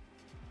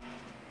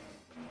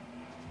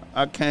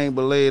 I can't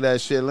believe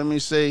that shit. Let me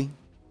see.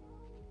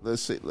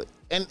 Let's see.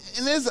 And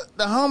this,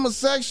 the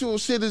homosexual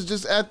shit is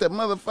just at the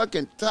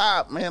motherfucking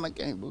top, man. I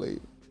can't believe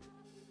it.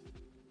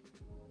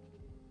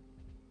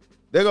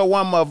 There go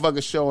one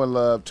motherfucker showing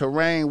love.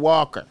 Terrain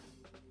Walker.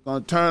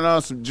 Gonna turn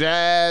on some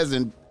jazz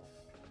and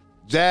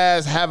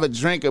have a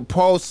drink and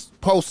post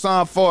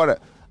some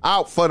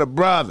out for the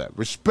brother.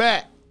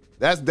 Respect.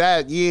 That's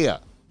that, yeah.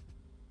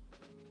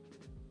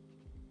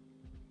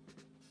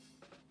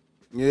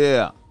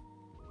 Yeah.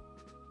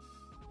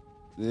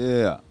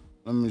 Yeah.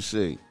 Let me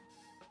see.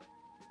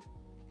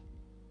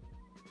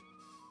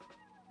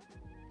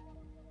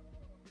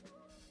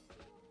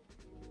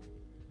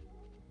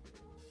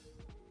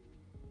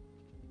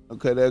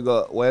 Okay, there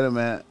go. Wait a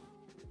minute.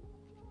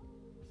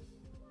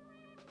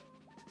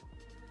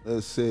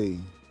 Let's see.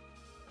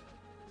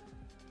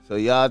 So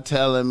y'all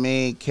telling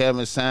me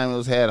Kevin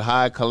Samuels had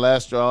high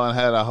cholesterol and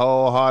had a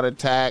whole heart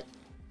attack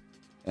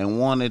and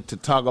wanted to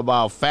talk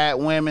about fat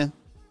women?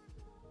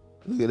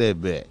 Look at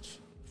that bitch.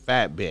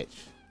 Fat bitch.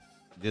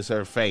 Just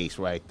her face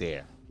right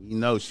there. You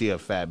know she a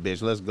fat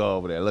bitch. Let's go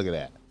over there. Look at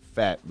that.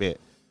 Fat bitch.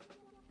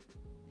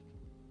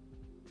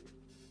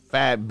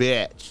 Fat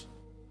bitch.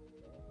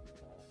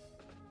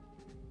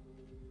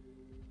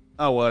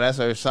 Oh, well, that's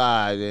her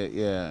side.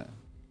 Yeah.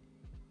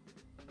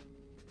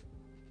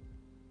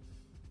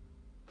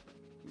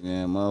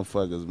 Yeah,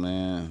 motherfuckers,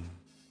 man.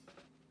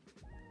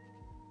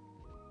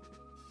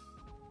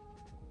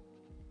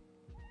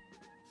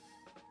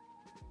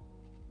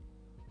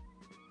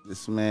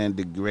 This man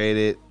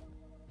degraded.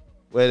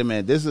 Wait a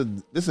minute. This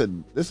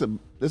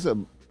a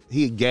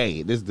he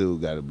gay. This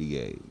dude gotta be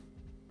gay.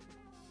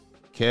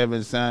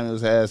 Kevin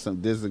Samuels has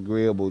some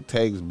disagreeable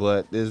takes,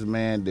 but this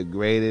man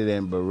degraded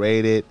and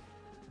berated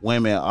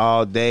women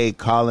all day,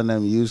 calling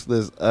them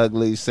useless,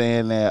 ugly,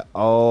 saying that,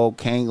 oh,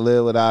 can't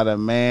live without a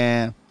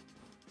man.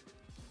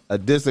 A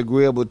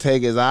disagreeable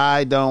take is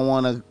I don't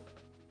want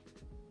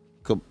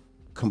to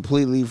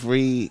completely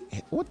free.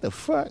 What the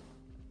fuck?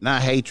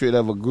 Not hatred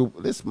of a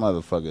group. This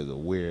motherfucker is a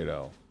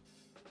weirdo.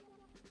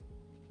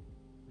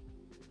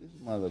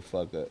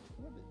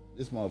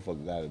 This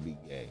motherfucker gotta be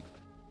gay.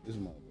 This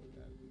motherfucker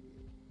gotta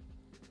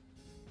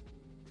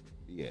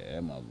be gay. Yeah,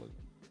 that motherfucker,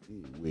 he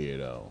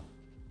weirdo.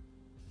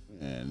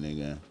 Yeah,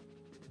 nigga.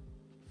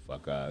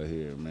 Fuck out of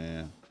here,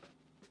 man.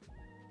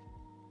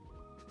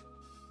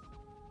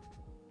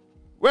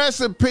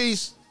 Rest in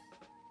peace,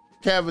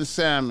 Kevin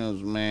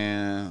Samuels,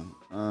 man.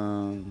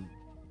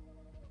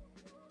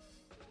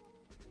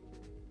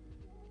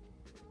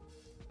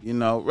 You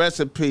know, rest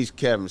in peace,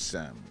 Kevin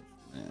Samuels,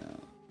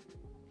 man.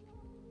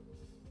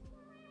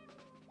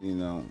 You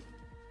know,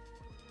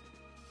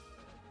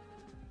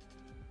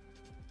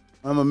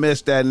 I'm gonna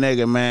miss that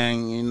nigga,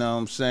 man. You know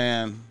what I'm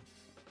saying?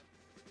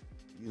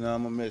 You know,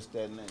 I'm gonna miss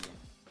that nigga.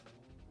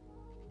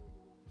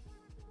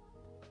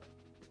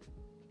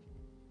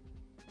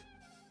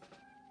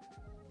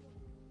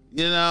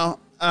 You know,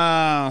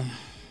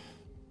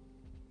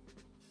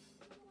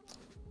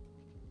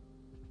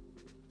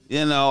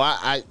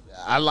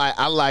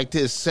 I liked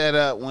his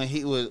setup when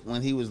he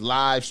was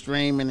live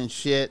streaming and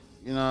shit.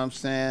 You know what I'm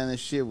saying? This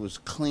shit was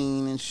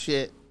clean and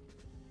shit.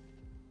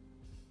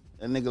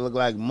 That nigga looked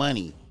like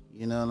money.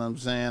 You know what I'm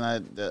saying?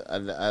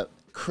 I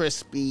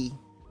crispy.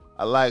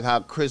 I like how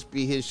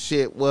crispy his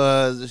shit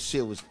was. This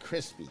shit was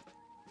crispy.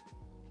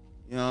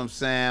 You know what I'm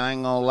saying? I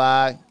ain't gonna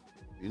lie.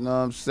 You know what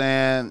I'm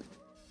saying?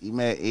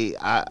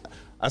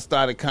 I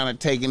started kind of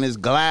taking his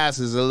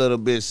glasses a little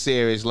bit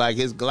serious. Like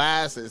his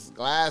glasses,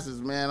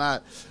 man.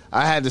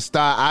 I had to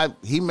start.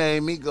 He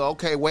made me go,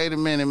 okay, wait a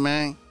minute,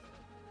 man.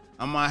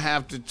 I might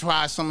have to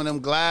try some of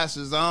them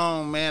glasses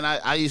on, man.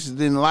 I used to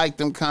didn't like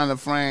them kind of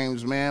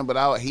frames, man. But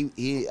I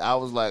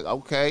was like,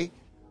 okay,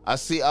 I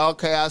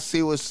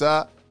see what's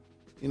up.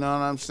 You know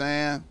what I'm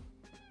saying?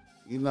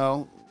 You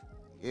know,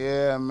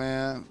 yeah,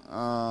 man.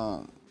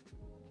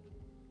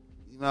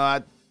 You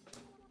know,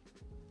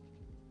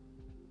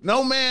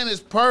 no man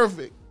is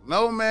perfect.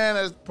 No man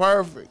is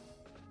perfect.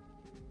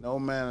 No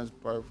man is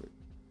perfect.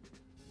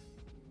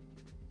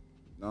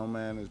 No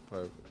man is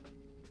perfect.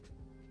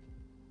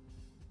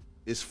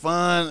 It's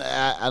fun.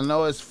 I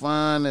know it's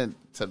fun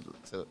to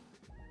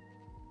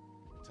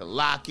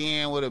lock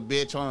in with a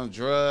bitch on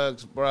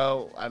drugs,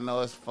 bro. I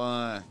know it's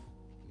fun.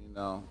 You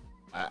know,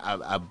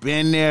 I've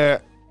been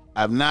there.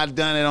 I've not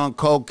done it on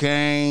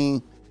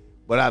cocaine,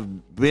 but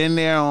I've been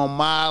there on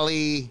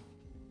Molly,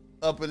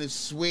 up in the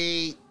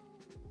suite.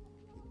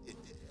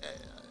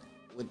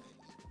 With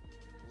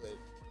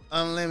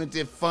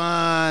unlimited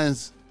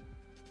funds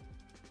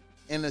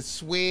in a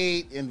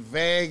suite in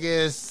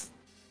Vegas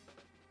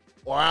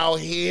or out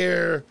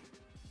here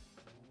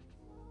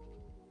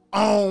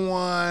on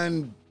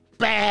one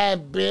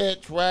bad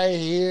bitch right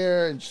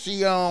here and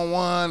she on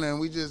one and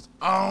we just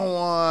on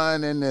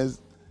one and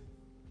there's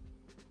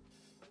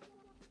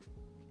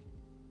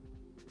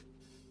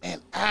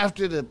and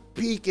after the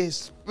peak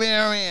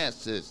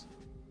experiences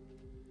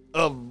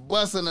of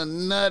busting a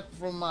nut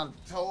from my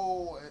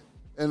toe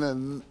and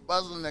then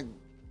busting the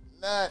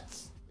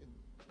nuts,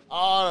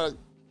 all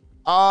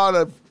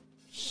the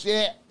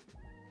shit,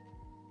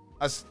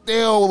 I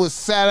still was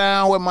sat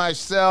down with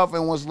myself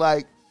and was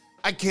like,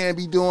 I can't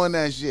be doing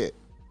that shit.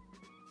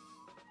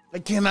 I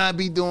cannot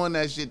be doing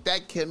that shit. I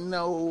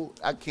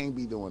can't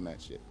be doing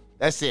that shit.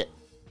 That's it.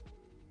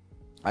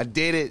 I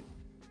did it.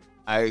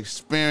 I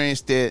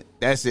experienced it.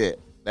 That's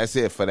it. That's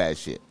it for that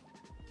shit.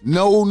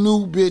 No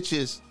new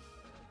bitches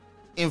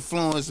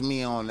influence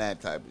me on that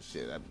type of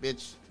shit.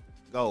 Bitch,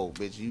 go,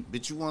 bitch. You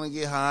want to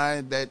get high?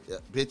 That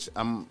bitch.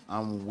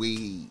 I'm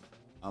weed.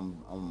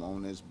 I'm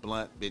on this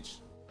blunt, bitch.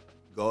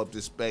 Go up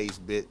to space,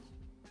 bitch.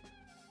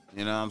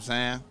 You know what I'm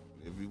saying?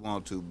 If you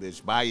want to,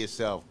 bitch, by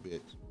yourself,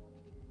 bitch.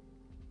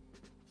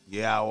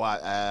 Yeah,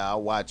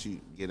 I'll watch you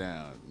get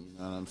down. You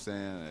know what I'm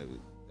saying?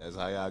 That's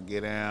how y'all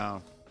get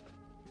down.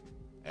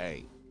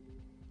 Hey,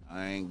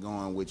 I ain't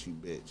going with you,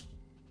 bitch.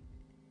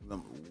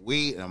 I'm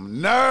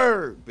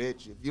nerd,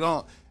 bitch. If you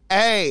don't,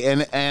 hey,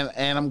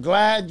 and I'm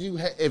glad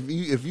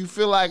if you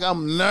feel like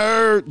I'm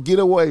nerd, get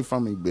away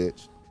from me,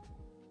 bitch.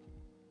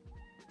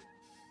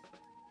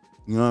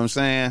 You know what I'm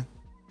saying?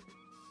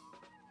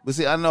 But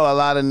see, I know a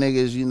lot of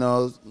niggas, you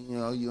know,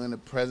 you in the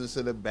presence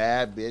of the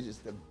bad bitch. It's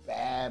the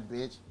bad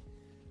bitch.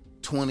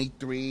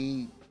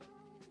 23,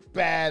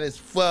 bad as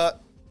fuck,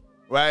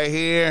 right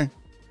here,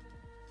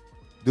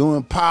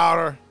 doing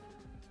powder.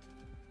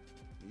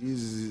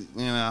 You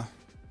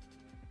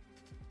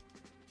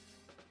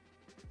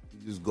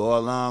just go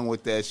along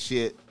with that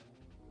shit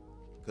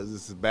because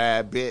it's a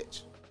bad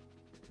bitch.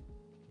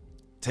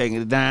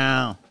 Taking it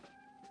down.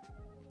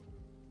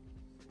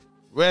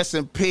 Rest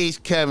in peace,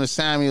 Kevin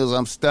Samuels.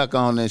 I'm stuck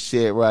on this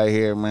shit right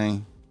here,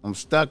 man. I'm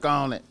stuck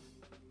on it.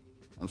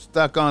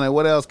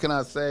 What else can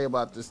I say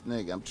about this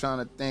nigga? I'm trying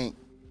to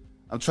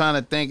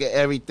think of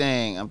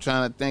everything. I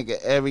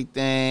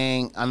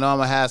know I'm going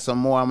to have some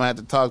more. I'm going to have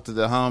to talk to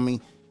the homie.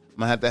 I'm going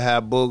to have to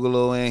have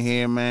Boogaloo in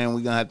here, man.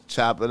 We're going to have to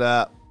chop it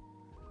up.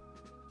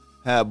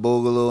 Have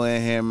Boogaloo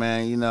in here,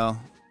 man. You know,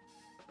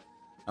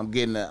 I'm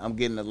getting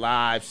the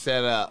live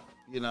set up,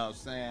 you know what I'm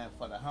saying,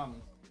 for the homies.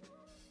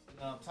 You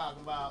know what I'm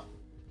talking about?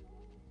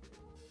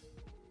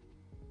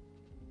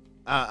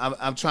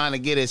 I'm trying to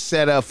get it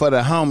set up for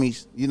the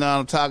homies. You know what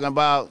I'm talking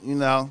about? You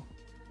know.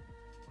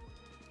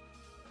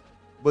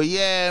 But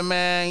yeah,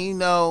 man, you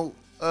know,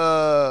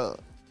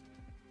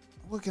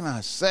 what can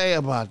I say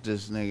about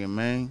this nigga,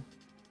 man?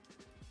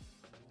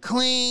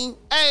 Clean.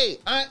 Hey,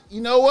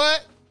 you know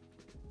what?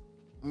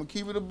 I'm going to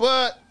keep it a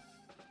butt.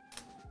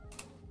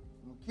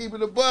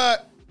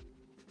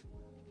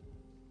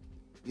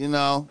 You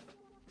know,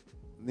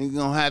 nigga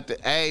gonna have to,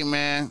 hey,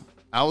 man,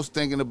 I was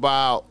thinking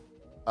about,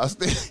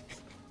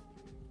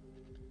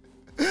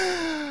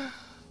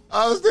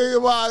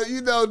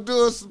 you know,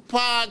 doing some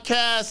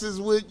podcasts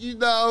with, you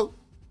know,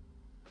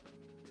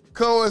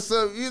 going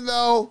some, you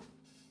know,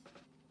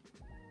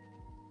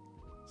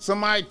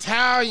 some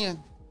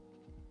Italian,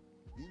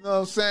 you know what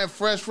I'm saying,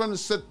 fresh from the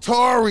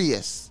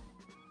Sartorius.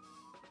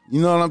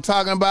 You know what I'm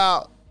talking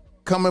about?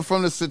 Coming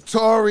from the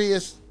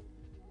Sartorius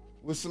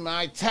with some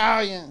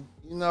Italian,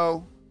 you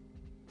know,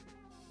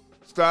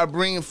 start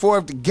bringing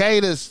forth the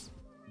Gators.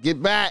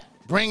 Get back,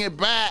 bring it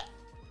back.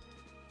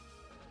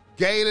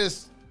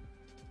 Gators,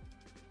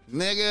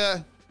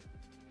 nigga.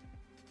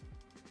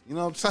 You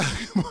know what I'm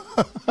talking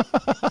about?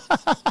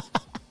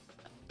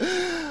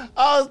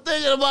 I was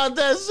thinking about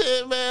that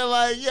shit, man.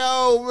 Like,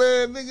 yo,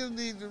 man, niggas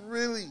need to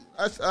really.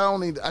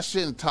 I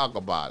shouldn't talk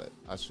about it.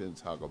 I shouldn't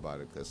talk about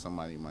it because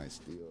somebody might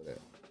steal that.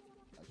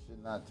 I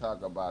should not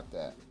talk about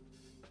that.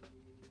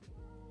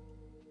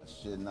 I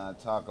should not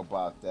talk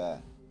about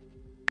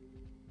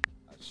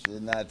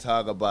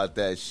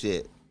that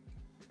shit.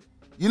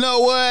 You know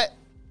what?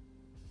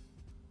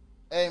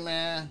 Hey,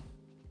 man.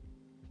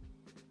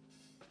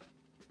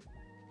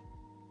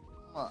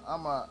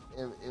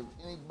 If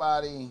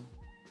anybody.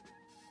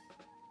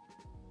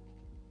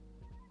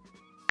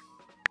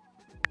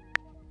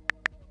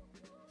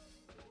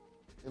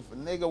 If a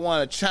nigga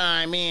want to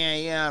chime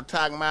in, yeah, I'm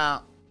talking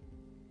about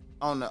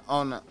on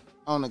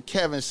the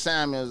Kevin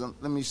Samuels.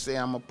 Let me see.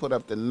 I'm gonna put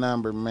up the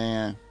number,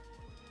 man,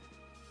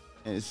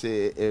 and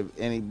see if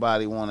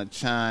anybody want to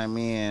chime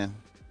in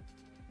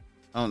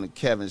on the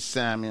Kevin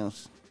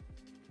Samuels.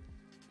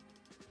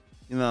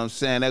 You know what I'm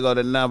saying? There go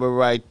the number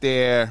right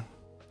there.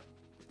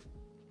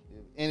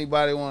 If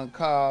anybody want to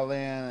call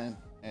in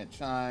and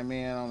chime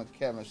in on the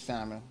Kevin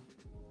Samuels.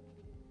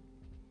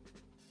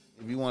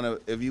 If you want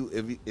to, if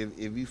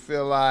you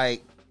feel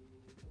like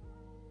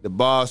the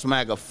Boss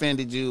Mac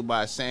offended you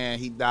by saying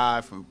he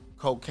died from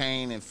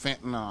cocaine and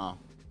fentanyl,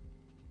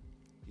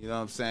 you know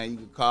what I'm saying? You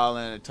can call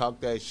in and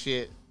talk that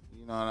shit.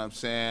 You know what I'm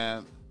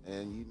saying?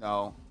 And you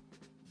know,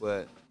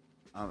 but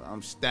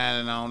I'm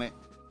standing on it.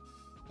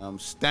 I'm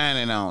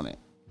standing on it.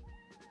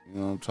 You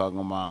know what I'm talking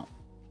about?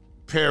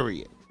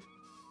 Period.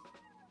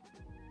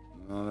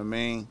 You know what I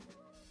mean?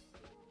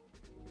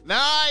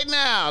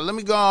 Now, let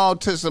me go on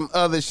to some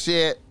other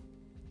shit.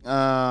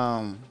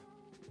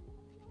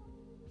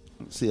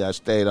 See, I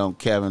stayed on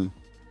Kevin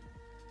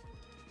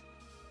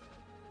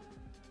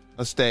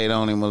I stayed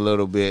on him a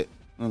little bit.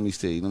 Let me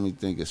see. Let me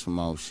think of some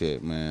more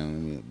shit,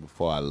 man.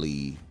 Before I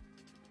leave.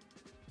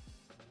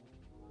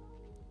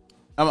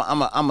 I'm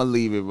gonna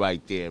leave it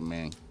right there,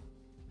 man.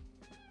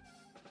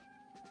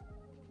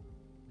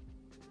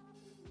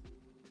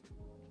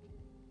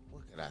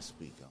 What could I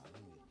speak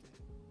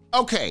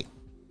on? Okay.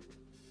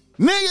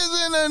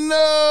 Niggas in the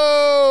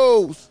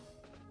nose.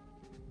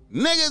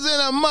 Niggas in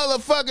the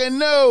motherfucking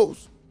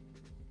nose.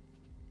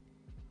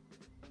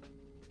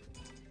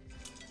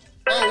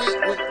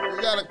 Oh,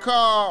 we got a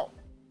call.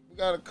 We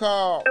got a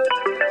call.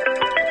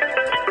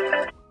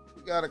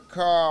 We got a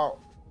call.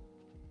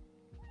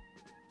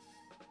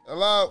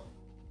 Hello?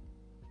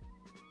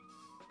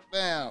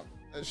 Damn,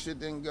 that shit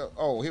didn't go.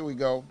 Oh, here we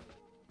go.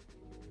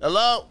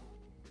 Hello?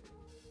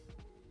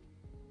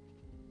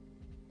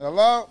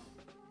 Hello?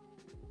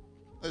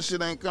 That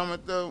shit ain't coming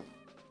through.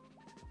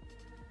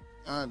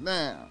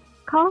 Damn.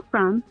 Call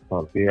from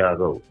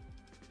Santiago.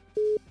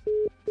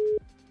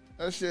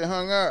 That shit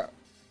hung up.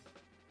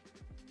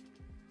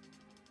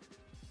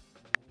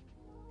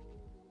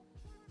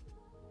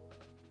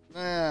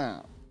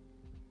 Damn.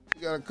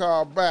 You gotta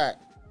call back.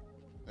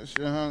 That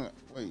shit hung up.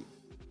 Wait.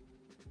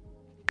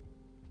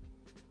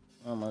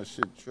 Oh, my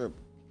shit tripping.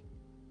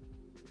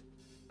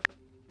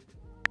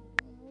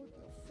 What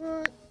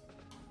the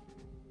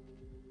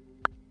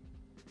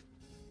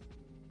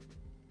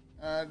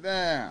fuck?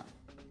 Damn.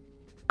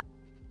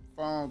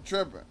 Phone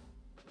tripping.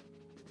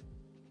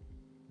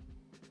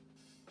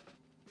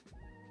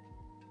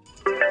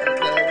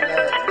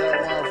 Okay, we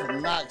got one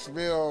from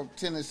Knoxville,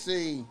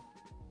 Tennessee.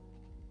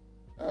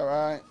 All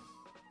right.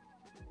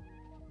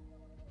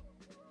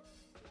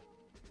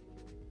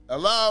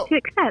 Hello? To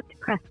accept,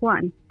 press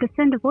 1. To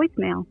send a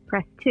voicemail,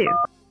 press 2.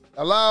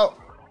 Hello?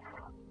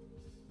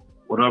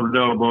 What up,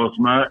 though, boss,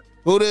 Matt?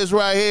 Who this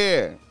right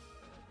here?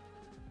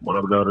 What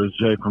up, though? This is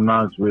Jay from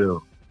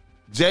Knoxville.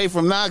 Jay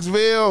from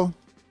Knoxville?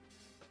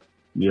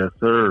 Yes,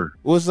 sir.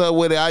 What's up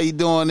with it? How you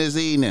doing this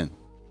evening?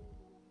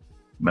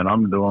 Man,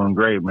 I'm doing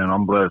great, man.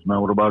 I'm blessed, man.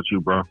 What about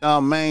you, bro?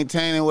 I'm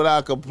maintaining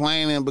without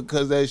complaining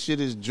because that shit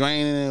is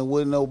draining and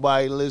wouldn't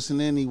nobody listen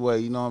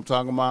anyway. You know what I'm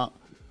talking about?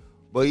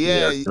 But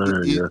yeah, yes,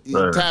 sir.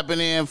 you tapping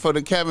in for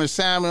the Kevin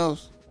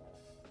Samuels?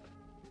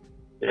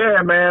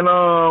 Yeah, man.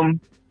 I'm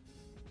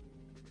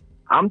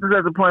just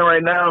at the point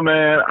right now,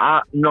 man.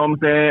 You know what I'm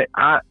saying?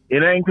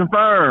 It ain't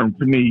confirmed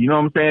to me. You know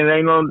what I'm saying? It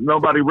ain't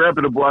nobody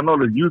reputable. I know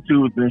the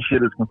YouTubers and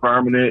shit is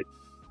confirming it,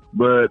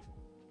 but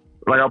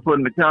like I put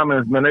in the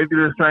comments, man, they did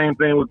the same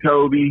thing with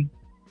Kobe.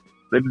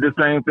 They did the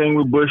same thing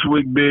with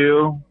Bushwick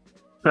Bill.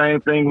 Same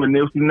thing with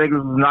Nipsey.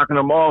 Niggas was knocking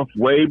them off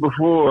way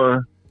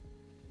before.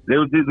 They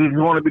just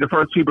want to be the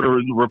first people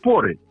to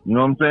report it. You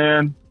know what I'm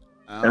saying?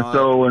 And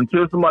so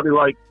until somebody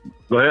like,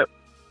 go ahead.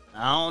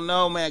 I don't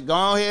know, man.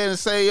 Go ahead and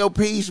say your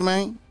piece,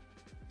 man.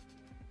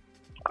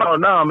 Oh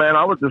no, man.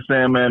 I was just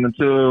saying, man.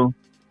 Until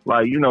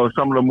like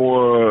some of the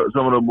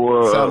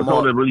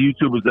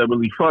YouTubers that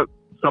really fuck.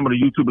 Some of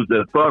the YouTubers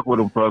that fuck with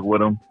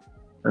them.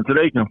 Until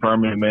they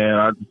confirm it, man.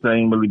 I just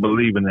ain't really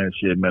believing that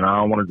shit, man. I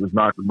don't want to just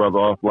knock the brother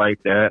off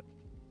like that.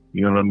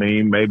 You know what I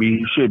mean? Maybe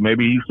he's still in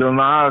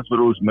the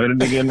hospital. Maybe a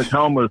nigga in the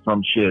coma or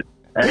some shit.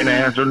 Ain't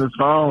answering his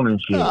phone and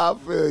shit. I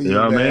feel you, you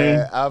know man.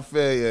 What I mean? I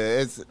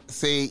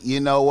feel you. You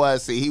know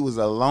what? See, he was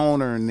a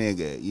loner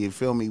nigga. You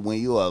feel me?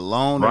 When you a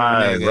loner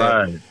nigga.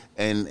 Right.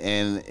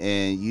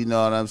 And you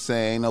know what I'm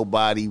saying? Ain't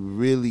nobody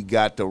really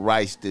got the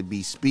rights to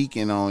be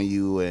speaking on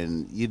you,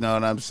 and you know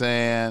what I'm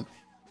saying?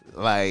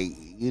 Like,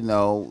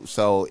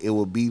 so it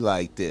would be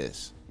like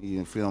this.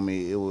 You feel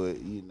me? It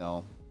would,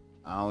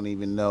 I don't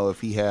even know if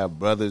he had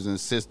brothers and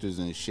sisters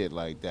and shit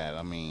like that.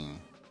 I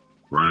mean,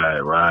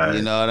 right.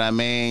 You know what I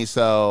mean?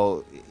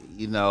 So,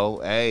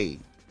 hey,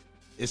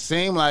 it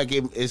seemed like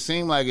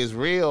it's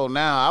real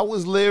now. I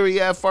was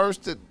leery at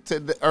first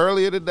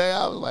earlier today.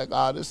 I was like,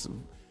 oh, this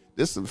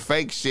some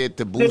fake shit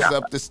to boost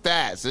up the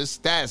stats. This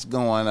stats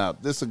going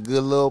up. This a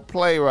good little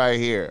play right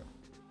here.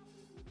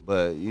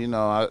 But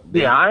I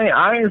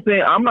ain't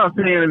saying. I'm not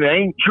saying it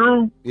ain't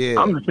true. Yeah.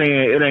 I'm just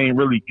saying it ain't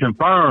really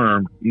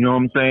confirmed. You know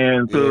what I'm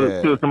saying?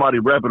 Till somebody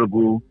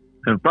reputable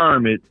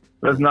confirm it.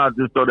 Let's not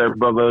just throw that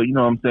brother. You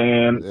know what I'm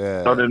saying?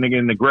 Yeah. Throw that nigga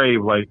in the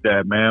grave like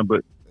that, man.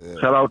 But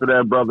shout out to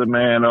that brother,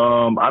 man.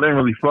 I didn't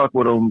really fuck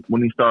with him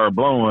when he started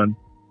blowing.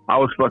 I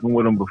was fucking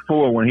with him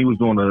before when he was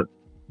doing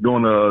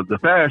the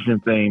fashion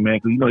thing, man.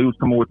 Because he was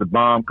coming with the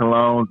bomb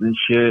colognes and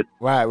shit.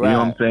 Right. You know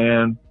what I'm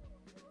saying?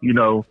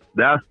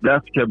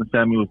 That's Kevin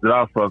Samuels that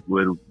I fucked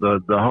with.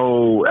 The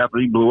whole after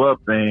he blew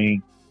up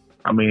thing.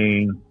 I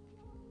mean,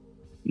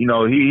 he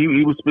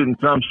was spitting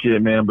some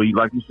shit, man. But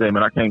like you said,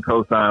 man, I can't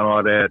co-sign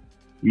all that.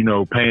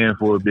 Paying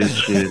for a bitch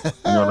shit.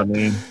 You know what I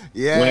mean?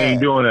 Yeah. We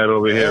ain't doing that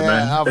over here,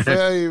 man. I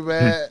feel you,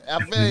 man. I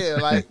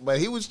feel you. But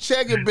he was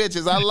checking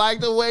bitches. I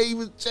like the way he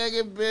was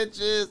checking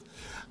bitches.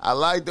 I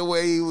like the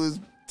way he was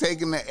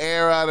taking the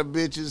air out of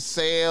bitches'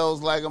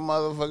 sails like a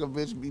motherfucker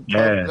bitch be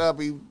pumped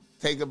up. He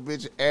take a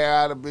bitch air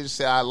out of bitch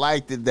say I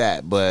liked it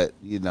that. But,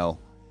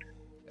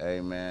 hey,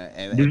 man.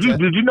 And did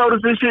you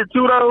notice this shit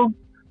too, though?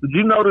 Did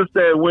you notice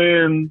that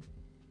when,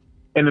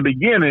 in the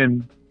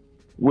beginning,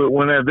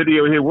 when that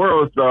video hit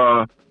World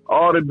Star,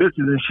 all the bitches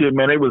and shit,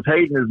 man, they was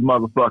hating this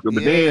motherfucker.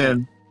 But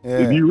then,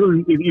 if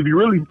you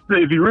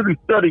really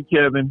study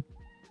Kevin,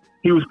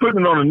 he was putting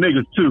it on the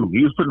niggas too.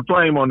 He was putting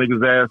flame on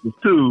niggas' asses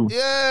too.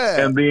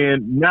 Yeah. And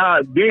then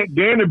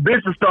then the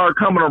bitches started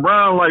coming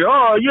around like,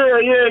 oh yeah.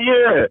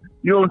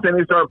 You know what I'm saying?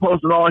 They started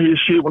posting all his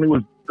shit when he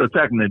was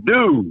attacking the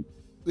dude.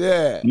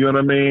 Yeah. You know what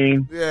I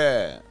mean?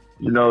 Yeah.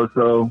 You know,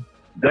 so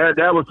that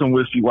was some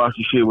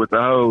wishy-washy shit with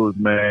the hoes,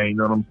 man. You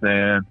know what I'm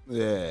saying?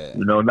 Yeah.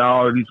 You know, now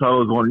all of these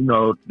hoes want, you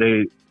know,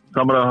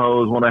 some of the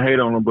hoes want to hate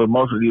on them, but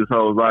most of these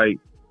hoes like,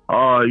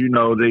 oh, you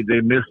know, they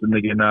missed the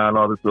nigga now and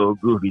all this little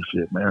goofy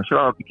shit, man. Shout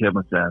out to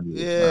Kevin Samuels.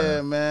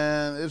 Yeah,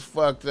 man. It's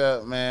fucked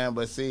up, man.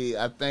 But see,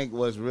 I think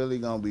what's really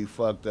gonna be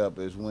fucked up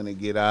is when it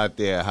get out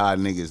there how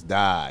niggas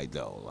die,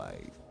 though.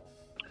 Like,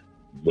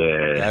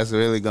 yeah, that's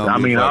really gonna. I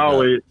be mean,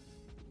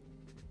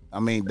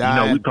 dying.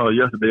 You know, we talked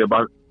yesterday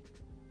about.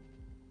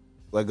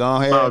 But go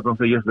ahead. I was gonna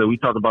say yesterday we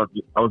talked about.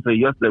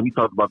 Yesterday we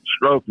talked about the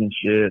stroke and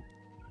shit,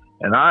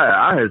 and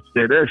I had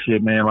said that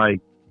shit, man,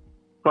 like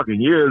fucking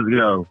years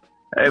ago.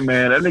 Hey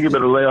man, that nigga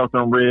better lay off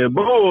some Red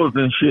Bulls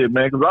and shit,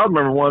 man. Because I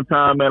remember one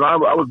time, man, I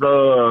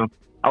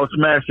was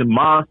smashing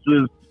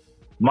monsters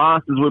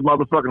with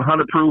motherfucking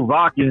 100 proof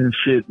vodka and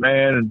shit,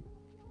 man. And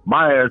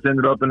my ass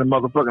ended up in the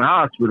motherfucking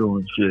hospital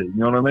and shit. You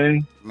know what I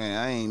mean? Man,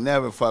 I ain't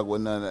never fuck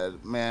with none of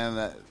that,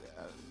 man.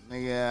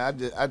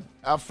 Nigga,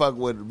 I fuck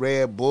with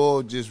Red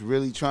Bull just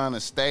really trying to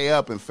stay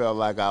up and felt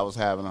like I was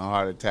having a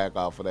heart attack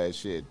off of that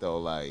shit, though.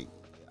 Like,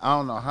 I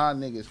don't know how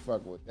niggas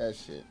fuck with that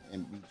shit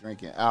and be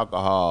drinking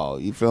alcohol.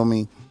 You feel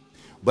me?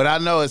 But I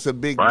know it's a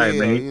big deal.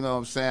 Man. You know what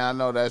I'm saying? I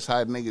know that's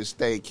how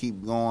niggas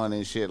keep going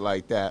and shit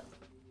like that.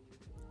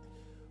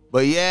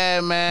 But yeah,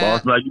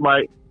 man.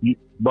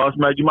 Boss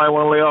Mac, you might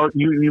want to lay off.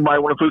 You might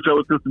want to switch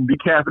over to some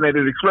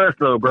decaffeinated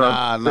espresso, bro.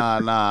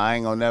 Nah. I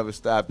ain't gonna never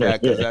stop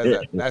that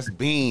because that's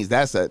beans.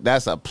 That's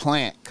a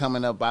plant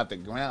coming up out the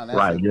ground.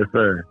 Right, yes,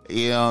 sir.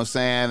 You know what I'm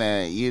saying?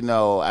 And you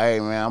know, hey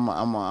man,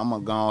 I'm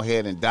gonna go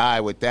ahead and die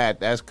with that.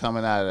 That's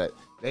coming out of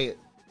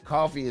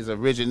coffee is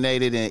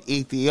originated in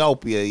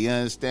Ethiopia. You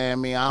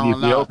understand me? I don't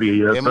know.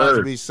 Yes, it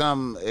must be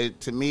something.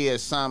 To me,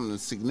 it's something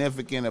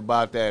significant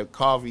about that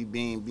coffee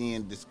bean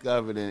being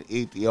discovered in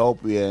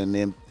Ethiopia, and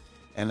then.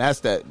 And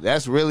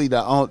that's really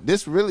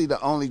the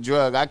only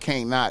drug I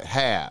can't not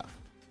have.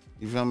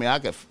 You feel me? I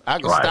could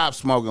stop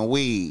smoking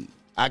weed.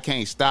 I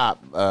can't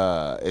stop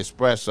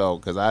espresso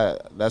because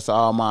that's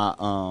all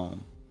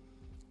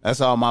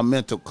my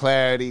mental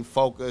clarity,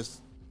 focus.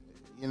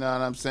 You know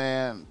what I'm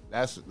saying?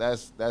 That's.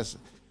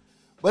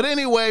 But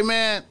anyway,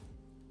 man,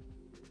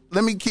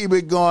 let me keep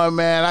it going,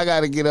 man. I got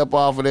to get up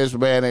off of this,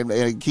 man,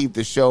 and keep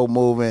the show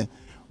moving.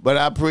 But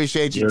I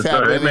appreciate you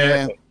tapping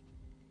in.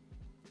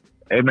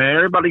 Hey, man,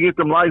 everybody get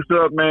them likes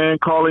up, man.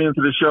 Call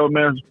into the show,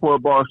 man.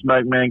 Support Boss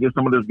Mac, man. Get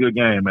some of this good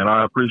game, man.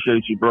 I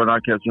appreciate you, bro, and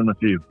I'll catch you in a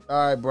few.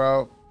 All right,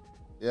 bro.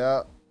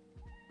 Yeah.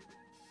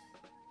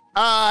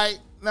 All right.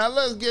 Now,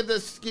 let's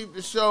keep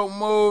the show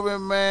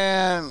moving,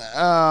 man.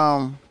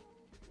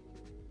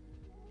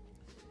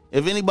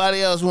 If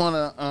anybody else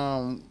want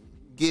to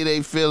get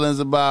their feelings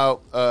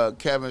about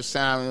Kevin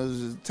Samuels,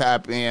 just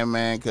tap in,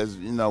 man, because,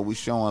 you know, we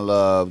showing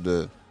love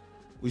to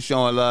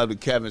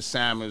Kevin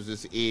Samuels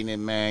this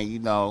evening, man. You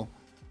know,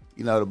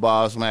 the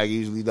Boss Mac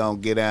usually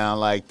don't get down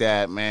like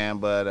that, man.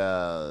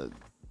 But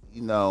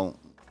you know,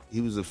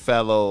 he was a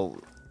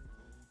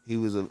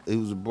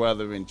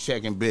brother in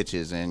checking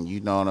bitches, and you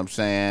know what I'm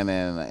saying.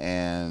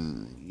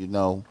 And you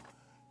know,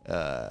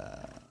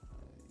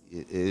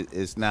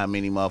 it's not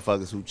many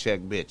motherfuckers who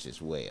check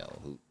bitches well,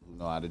 who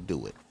know how to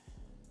do it.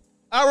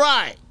 All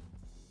right,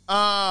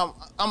 I'm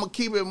gonna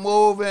keep it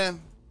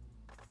moving.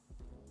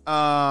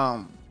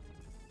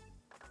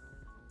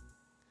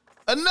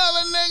 Another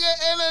nigga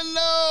in the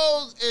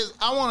news is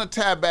I want to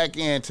tap back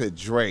into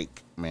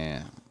Drake,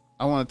 man.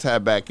 I want to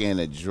tap back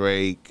into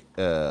Drake,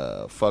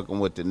 fucking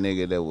with the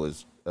nigga that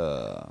was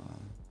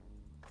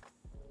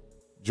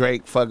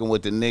Drake fucking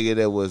with the nigga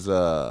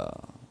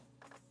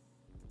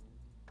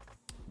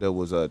that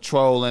was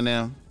trolling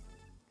him,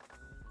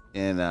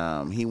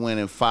 and he went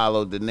and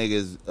followed the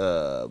nigga's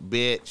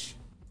bitch,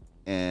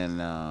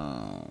 and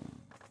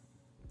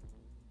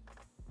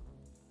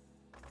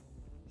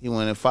he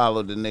went and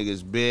followed the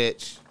nigga's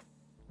bitch.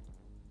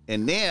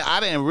 And then I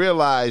didn't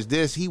realize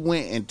this. He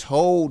went and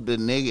told the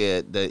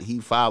nigga that he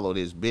followed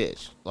his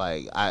bitch.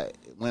 Like, I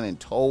went and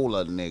told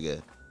a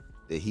nigga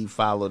that he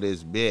followed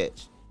his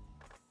bitch.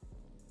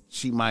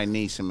 She might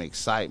need some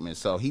excitement.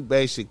 So Drake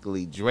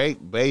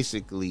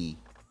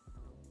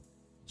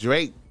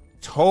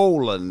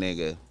told a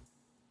nigga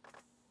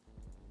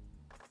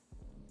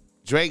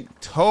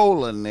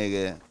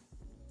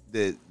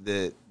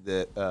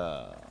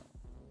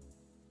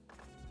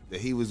that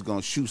he was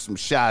gonna shoot some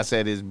shots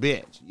at his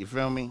bitch. You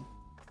feel me?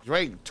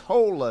 Drake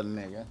told a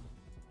nigga.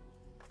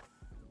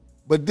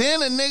 But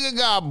then a nigga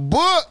got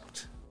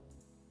booked.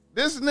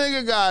 This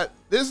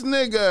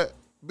nigga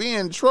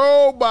being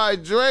trolled by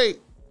Drake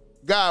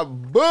got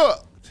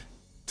booked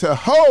to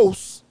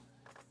host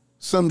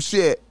some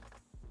shit.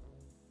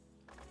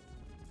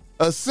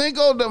 A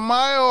Cinco de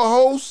Mayo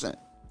hosting.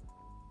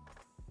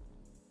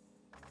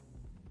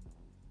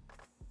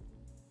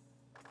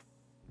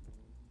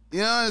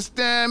 You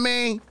understand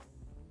me?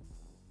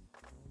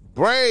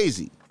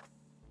 Brazy.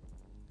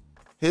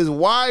 His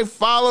wife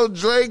followed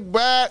Drake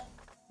back.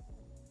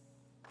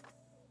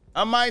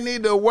 I might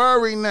need to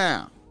worry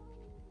now.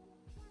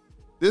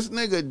 This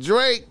nigga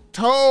Drake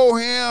told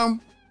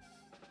him.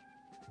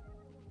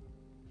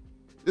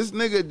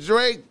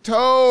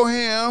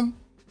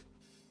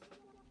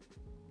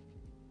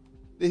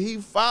 That he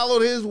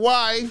followed his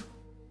wife.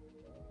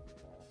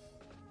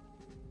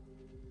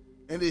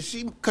 And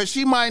that cause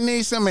she might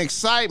need some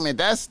excitement.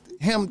 That's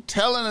him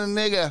telling a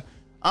nigga,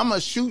 I'ma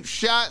shoot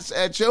shots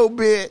at your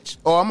bitch,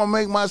 or I'ma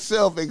make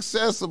myself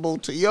accessible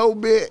to your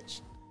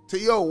bitch, to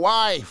your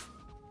wife.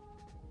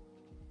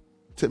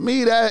 To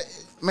me, that,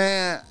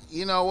 man,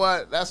 you know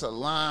what? That's a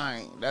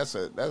line. That's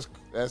a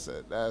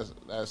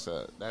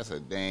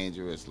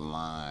dangerous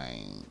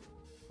line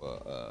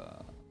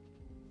for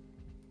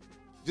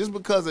just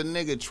because a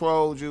nigga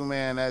trolled you,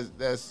 man,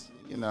 that's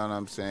you know what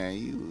I'm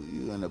saying?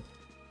 You in a,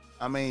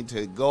 I mean,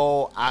 to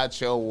go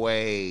out your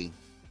way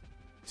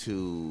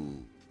to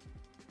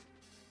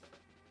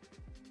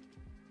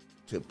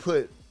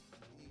put,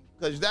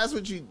 because that's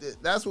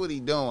what he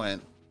doing.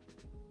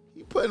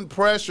 He putting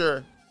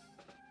pressure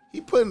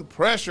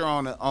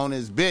on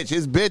his bitch.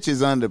 His bitch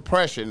is under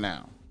pressure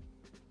now.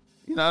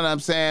 You know what I'm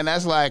saying?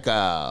 That's like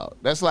a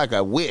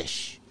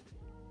wish.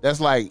 That's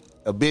like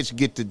a bitch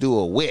get to do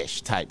a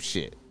wish type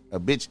shit. A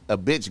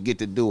bitch get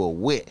to do a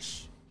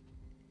wish.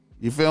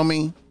 You feel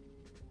me?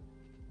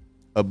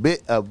 A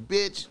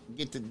bitch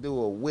get to do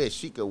a wish.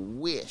 She could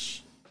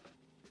wish.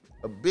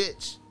 A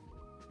bitch.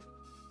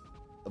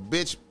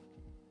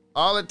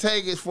 All it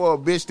takes is for a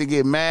bitch to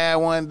get mad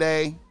one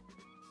day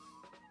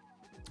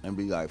and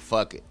be like,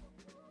 fuck it.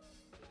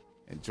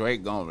 And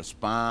Drake gonna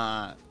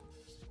respond.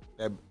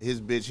 That his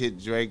bitch hit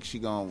Drake,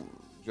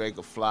 Drake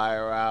will fly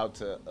her out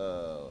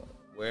to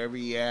wherever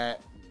he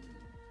at.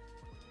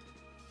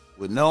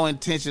 With no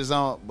intentions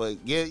on, but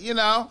you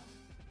know.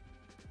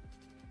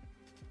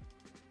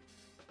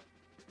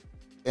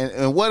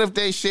 And what if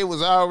they shit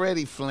was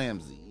already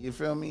flimsy? You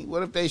feel me?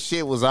 What if they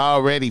shit was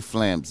already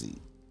flimsy?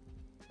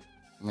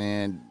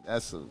 Man,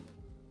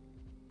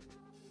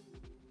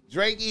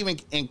 Drake even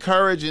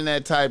encouraging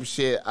that type of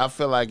shit, I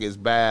feel like it's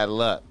bad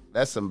luck.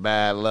 That's some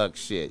bad luck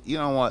shit. You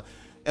don't want.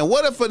 And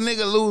what if a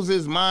nigga lose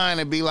his mind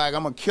and be like,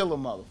 I'm gonna kill a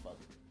motherfucker?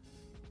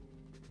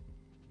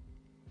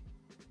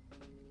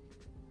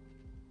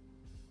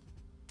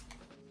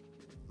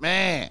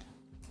 Man.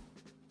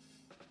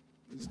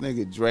 This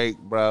nigga Drake,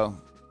 bro.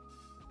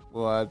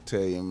 Boy, I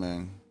tell you,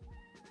 man.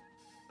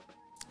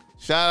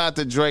 Shout out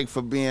to Drake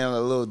for being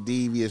a little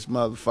devious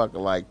motherfucker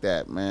like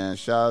that, man.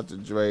 Shout out to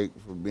Drake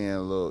for being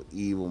a little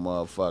evil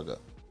motherfucker.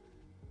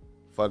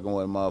 Fucking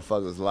with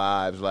motherfuckers'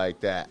 lives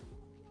like that.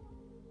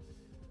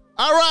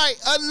 All right,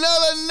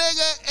 another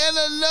nigga in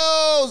the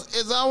news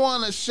is I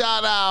want to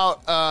shout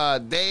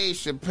out Dave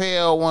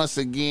Chappelle once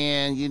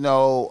again. You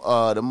know,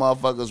 the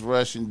motherfuckers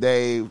rushing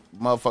Dave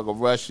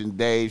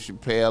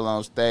Chappelle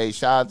on stage.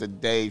 Shout out to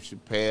Dave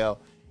Chappelle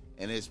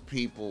and his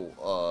people,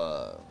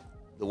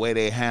 the way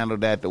they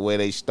handled that, the way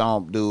they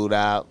stomped dude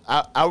out.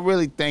 I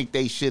really think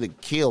they should have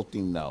killed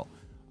him, though.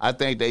 I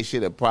think they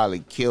should have probably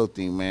killed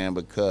him, man,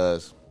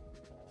 because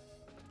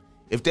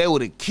if they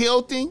would have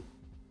killed him,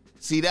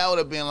 see, that would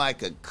have been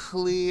like a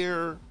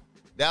clear,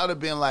 that would have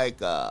been like,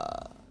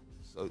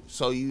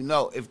 so you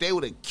know, if they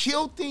would have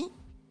killed him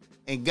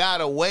and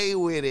got away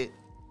with it,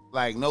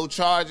 like no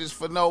charges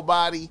for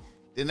nobody,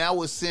 then that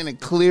would send a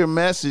clear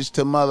message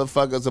to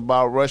motherfuckers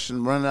about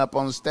running up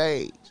on the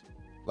stage.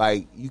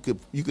 Like you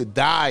could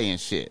die and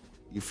shit.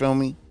 You feel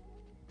me?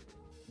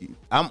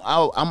 I'm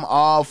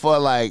all for,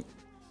 like,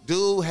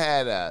 dude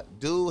had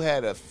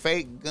a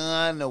fake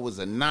gun that was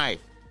a knife.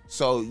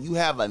 So you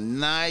have a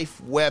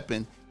knife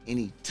weapon and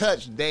he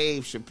touched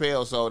Dave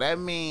Chappelle. So that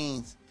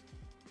means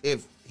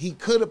if he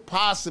could have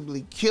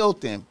possibly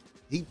killed him,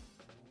 he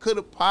could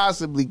have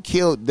possibly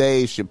killed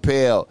Dave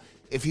Chappelle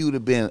if he would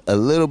have been a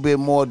little bit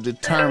more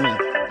determined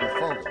and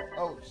focused.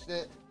 Oh,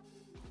 shit.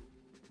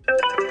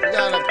 We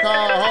got a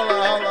call.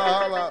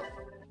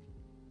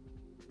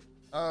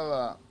 Hold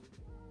up.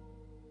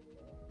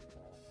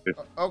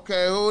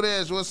 Okay, who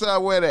this? What's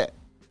up with it?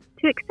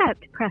 To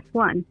accept, press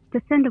 1.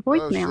 To send a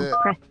voicemail,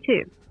 press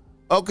 2.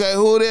 Okay,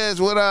 who this?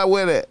 What up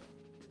with it?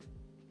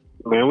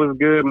 Man, what's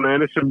good,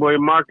 man? It's your boy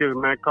Marcus,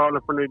 man,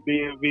 calling from the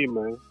DMV,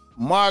 man.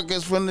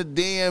 Marcus from the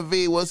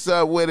DMV. What's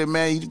up with it,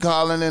 man? You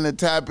calling in to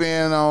tap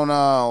in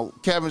on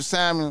Kevin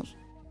Samuels?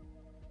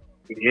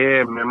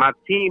 Yeah, man. My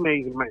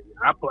teammates, man.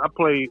 I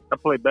play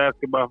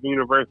basketball for the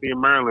University of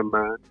Maryland,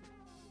 man.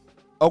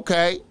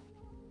 Okay.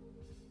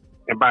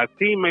 And by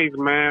teammates,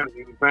 man,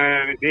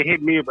 they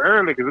hit me up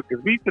early because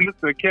we used to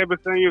listen to Kevin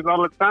Samuels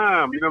all the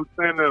time. You know what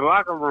I'm saying? In the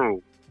locker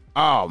room.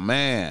 Oh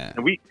man.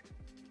 And you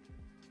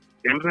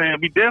know what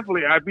I'm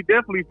saying? I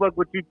definitely fuck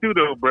with you too,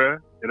 though, bruh.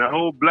 And the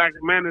whole black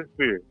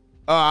manosphere.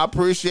 Oh, I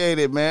appreciate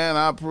it, man.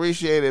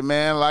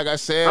 Like I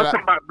said, I'm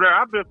talking about, bro.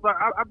 I've been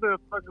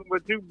fucking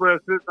with you, bro,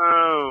 since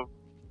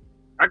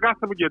I got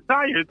some of your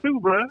tires too,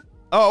 bro.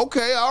 oh,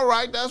 okay, all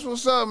right, that's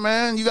what's up,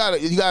 man. You got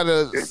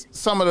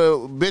some of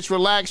the bitch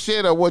relax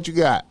shit, or what you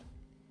got?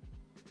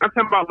 I'm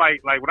talking about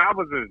like when I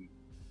was in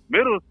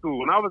middle school.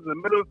 When I was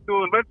in middle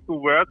school and middle school,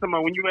 bro. I'm talking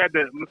about when you had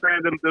the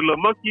little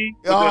monkey.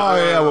 Oh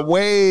the, yeah,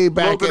 way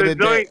back in the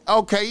day. joint.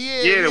 Okay,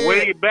 yeah. Yeah,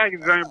 way back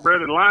in the joint, bro.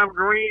 The lime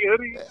green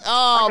hoodie.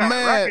 Oh I got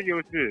man, rocking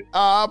your shit. oh,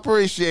 I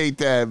appreciate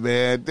that,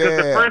 man. 'Cause Damn.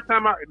 the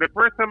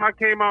first time I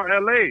came out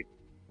LA,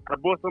 I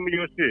bought some of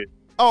your shit.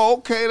 Oh,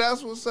 okay,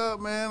 that's what's up,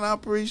 man. I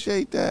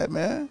appreciate that,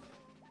 man.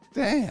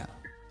 Damn.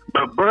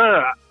 But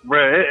bruh,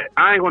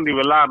 I ain't gonna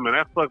even lie, man.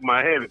 That fucked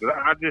my head.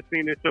 I just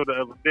seen this show the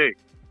other day.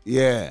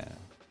 Yeah.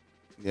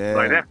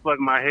 Like that fucked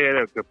my head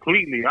up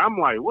completely. I'm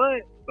like,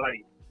 what?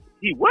 Like,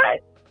 he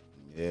what?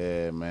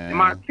 Yeah, man. And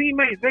my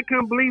teammates, they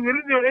couldn't believe it.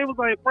 It was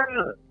like,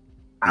 bruh,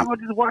 I was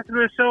just watching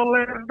this show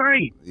last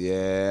night.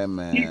 Yeah,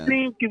 man. He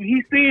seemed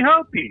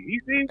healthy. He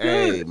seemed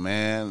good. Hey,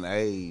 man.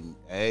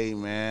 Hey,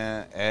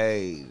 man.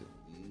 Hey.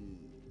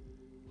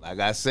 Like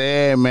I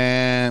said,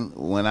 man,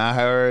 when I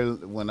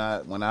heard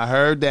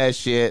that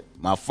shit,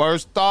 my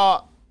first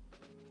thought,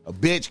 a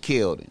bitch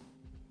killed him.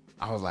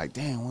 I was like,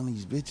 damn, one of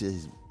these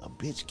bitches, a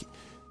bitch.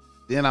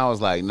 Then I was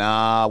like,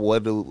 nah,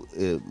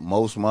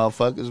 most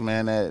motherfuckers,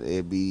 man, that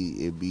it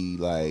be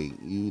like,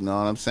 you know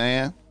what I'm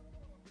saying?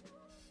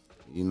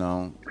 You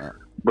know.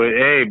 But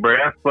hey, bro,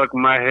 that fucked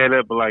my head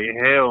up like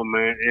hell,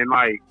 man. And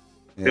like,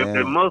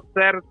 the most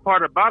saddest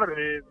part about it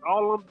is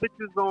all them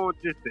bitches on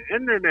just the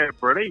internet,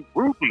 bro. They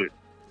ruthless.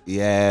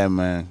 Yeah,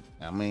 man.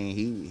 I mean,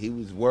 he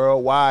was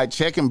worldwide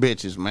checking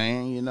bitches,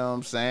 man. You know what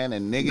I'm saying?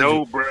 And niggas.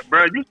 No, bro.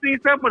 You seen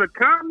some of the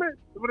comments?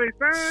 What they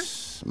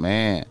saying?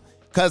 Man.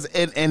 Cause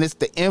and it's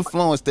the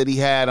influence that he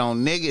had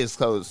on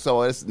niggas.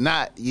 So it's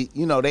not,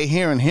 you know, they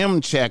hearing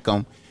him check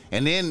them.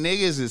 And then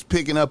niggas is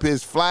picking up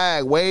his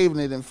flag, waving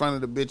it in front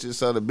of the bitches.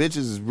 So the bitches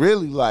is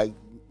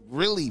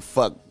really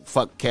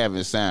fuck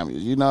Kevin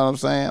Samuels. You know what I'm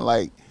saying?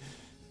 Like,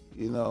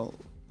 you know.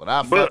 But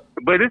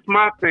it's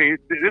my thing.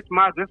 It's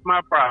my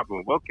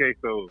problem. Okay,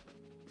 so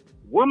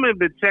women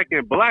been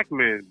checking black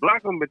men.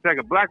 Black women been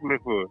checking black men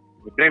for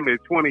damn near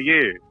 20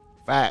 years.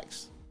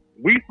 Facts.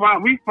 We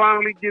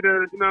finally get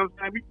a, you know what I'm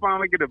saying? We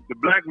finally get the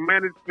black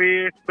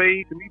manosphere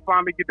space, and we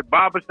finally get the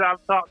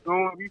barbershop talk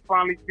going. We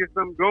finally get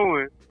something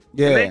going.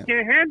 Yeah. And they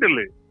can't handle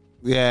it.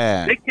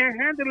 Yeah. They can't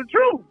handle the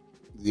truth.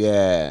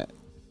 Yeah.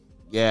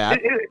 Yeah.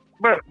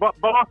 But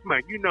boss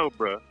man, you know,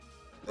 bro.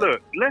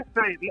 Look, let's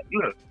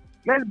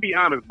be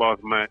honest, boss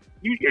man.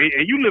 You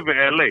live in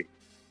LA.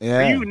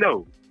 Yeah. So you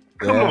know.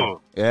 Come on.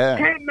 Yeah.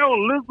 Can't no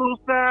little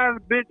size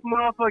bitch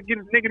motherfucker get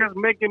a nigga that's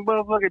making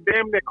motherfucker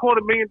damn near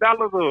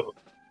 $250,000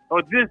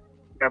 or just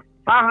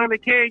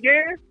 $500K a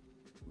year.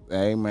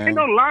 Hey man. Ain't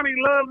no Lonnie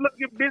Love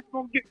looking bitch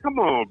gonna get. Come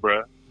on,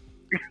 bro.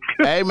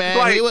 Hey man,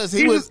 like, he was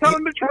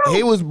telling the truth.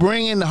 He was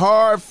bringing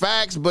hard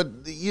facts, but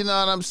you know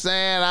what I'm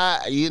saying.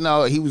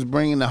 He was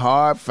bringing the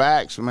hard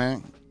facts,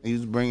 man. He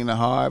was bringing the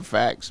hard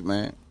facts,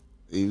 man.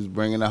 He was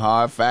bringing the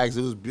hard facts.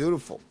 It was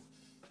beautiful.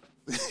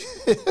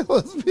 It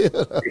was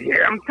beautiful.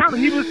 Yeah, I'm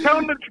telling. He was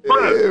telling the truth.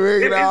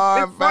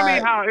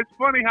 It's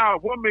funny how a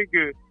woman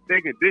they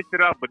can dish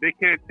it out, but they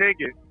can't take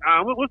it.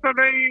 What's her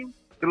name?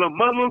 The little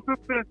Muslim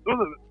sister,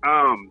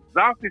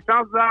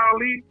 Shamsa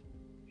Ali.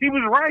 She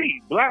was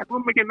right. Black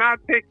women cannot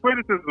take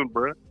criticism,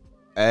 bro.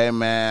 Hey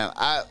man,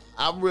 I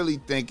really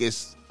think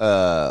it's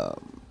I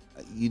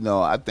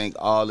think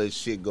all this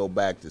shit go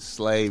back to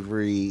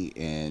slavery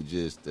and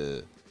just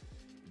the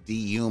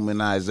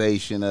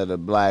dehumanization of the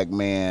black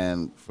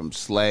man from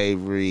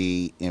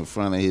slavery in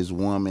front of his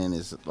woman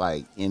is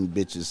like in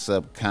bitches'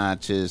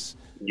 subconscious.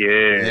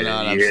 Yeah, you know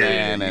what I'm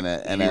saying?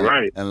 And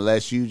right.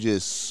 Unless you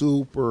just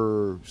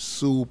super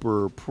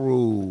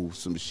prove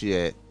some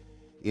shit,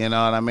 you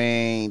know what I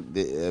mean?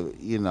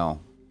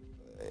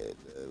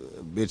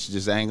 Bitch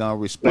just ain't gonna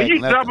respect. Well, you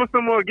nothing. dropping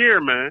some more gear,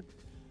 man.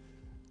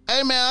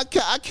 Hey man,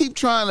 I keep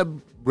trying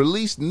to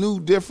release new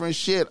different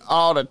shit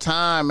all the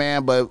time,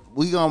 man, but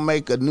we gonna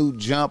make a new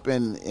jump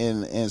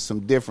in some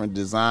different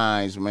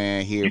designs,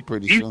 man, here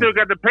pretty soon. You still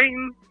got the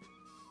paintings?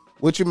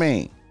 What you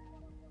mean?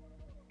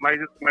 Like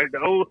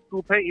the old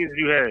school paintings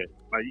you had.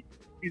 Like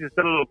you just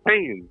sell little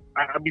paintings.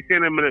 I be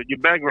seeing them in your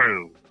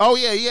background. Oh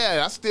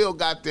yeah. I still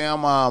got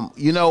them.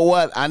 You know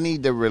what? I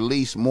need to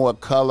release more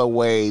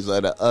colorways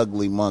of the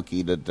ugly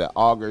monkey, the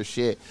auger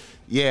shit.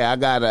 Yeah, I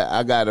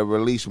gotta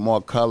release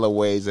more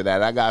colorways of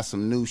that. I got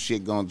some new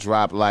shit gonna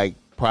drop like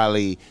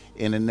probably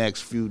in the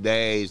next few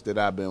days that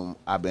I've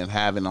been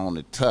having on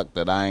the tuck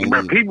that I ain't.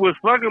 Bro, people was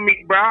fucking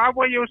me, bro. I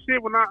wear your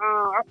shit when I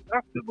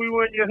we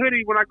wear your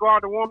hoodie when I go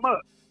out to warm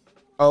up.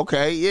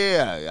 Okay,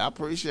 yeah, I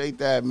appreciate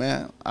that,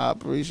 man. I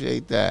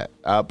appreciate that.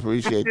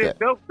 Shit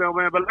dope though,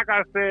 man. But like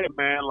I said,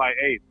 man, like,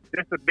 hey,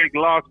 that's a big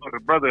loss for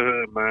the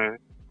brotherhood, man.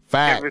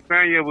 Fact. Kevin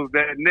Samuels was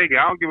that nigga.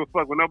 I don't give a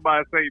fuck what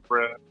nobody say,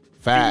 bro.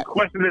 Fact. He was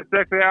questioning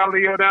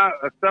sexuality or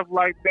stuff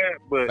like that,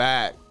 but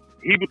fact.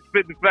 He was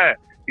spitting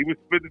facts.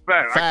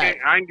 Fact.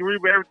 I ain't agree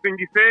with everything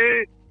he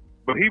said,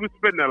 but he was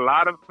spitting a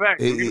lot of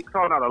facts. He was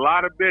calling out a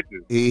lot of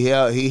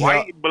bitches.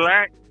 White,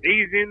 black,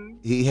 Asian.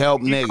 He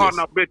helped niggas. Calling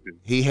out bitches.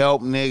 He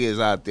helped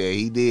niggas out there.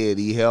 He did.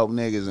 He helped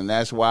niggas, and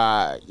that's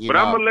why. But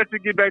I'm gonna let you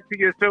get back to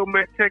your show,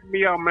 man. Check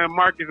me out, man.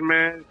 Marcus,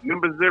 man.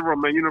 Number 0,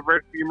 man.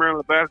 University of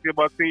Maryland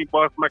basketball team.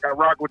 Boss, man. I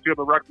rock with you. I've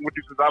been rocking with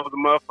you since I was a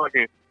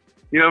motherfucking,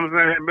 you know what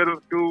I'm saying, middle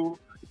school.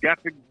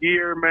 Got the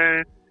gear,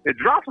 man. And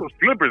drop some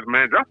slippers,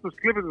 man. Drop some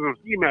slippers and some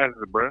ski masks,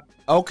 bro.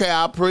 Okay,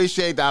 I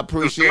appreciate that.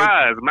 Some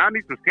slides, man. I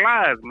need some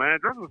slides, man.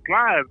 Drop some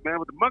slides, man,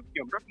 with the monkey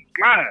on. Drop some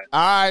slides.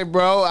 All right,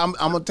 bro. I'm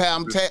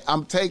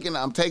taking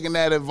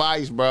that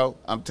advice, bro.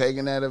 I'm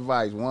taking that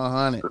advice,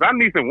 100. I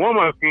need some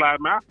warm-up slides,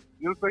 man.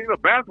 You know what I'm saying?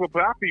 Basketball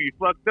player, I feel you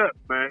fucked up,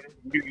 man.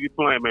 You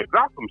playing, man.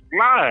 Drop some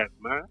slides,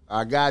 man.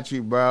 I got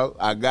you, bro.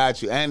 I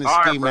got you. And the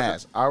ski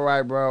mask. All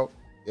right, bro.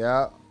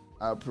 Yeah,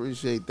 I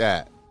appreciate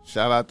that.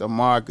 Shout out to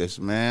Marcus,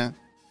 man.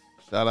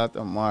 Shout out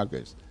to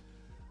Marcus.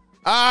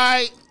 All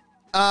right.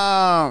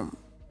 I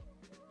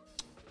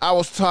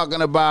was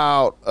talking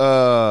about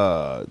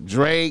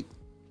Drake.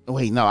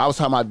 Wait, no, I was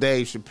talking about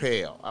Dave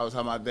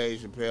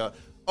Chappelle.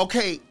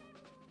 Okay,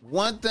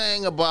 one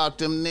thing about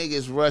them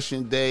niggas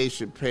rushing Dave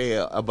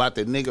Chappelle, about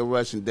the nigga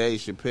rushing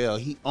Dave Chappelle,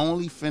 he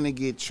only finna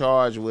get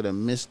charged with a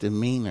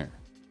misdemeanor.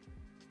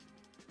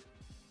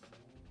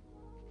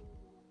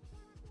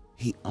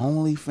 He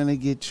only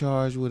finna get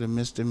charged with a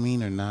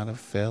misdemeanor, not a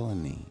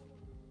felony.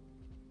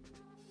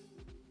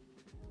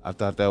 I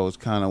thought that was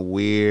kind of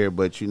weird,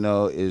 but you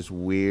know, it's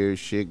weird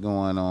shit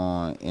going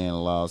on in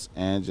Los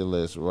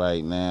Angeles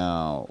right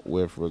now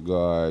with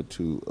regard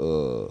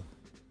to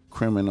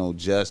criminal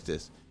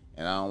justice.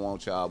 And I don't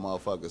want y'all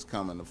motherfuckers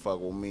coming to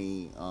fuck with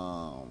me.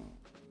 Gil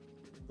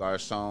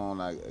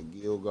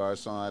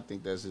Garson, I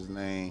think that's his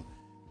name.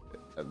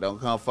 Don't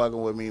come fucking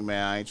with me,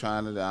 man. I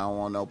don't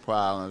want no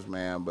problems,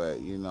 man.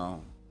 But, you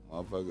know,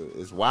 motherfucker,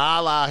 it's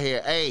wild out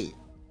here. Hey,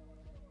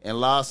 in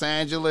Los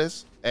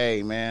Angeles,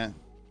 hey, man.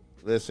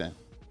 Listen,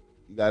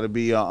 you got to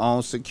be your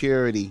own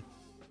security.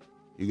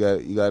 You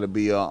got to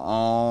be your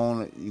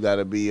own. You got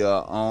to be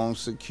your own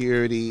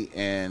security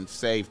and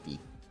safety.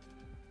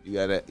 You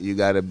got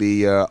to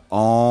be your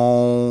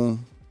own.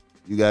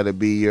 You got to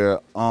be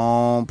your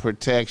own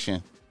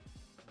protection.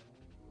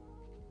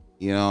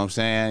 You know what I'm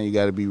saying? You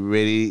got to be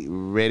ready.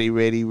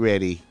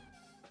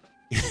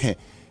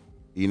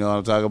 You know what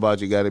I'm talking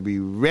about? You got to be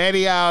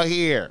ready out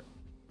here.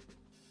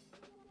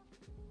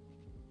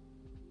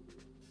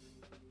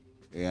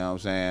 You know what I'm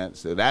saying?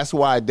 So that's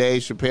why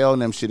Dave Chappelle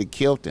and them should have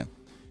killed him.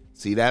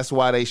 See, that's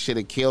why they should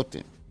have killed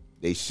him.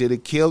 They should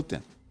have killed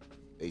him.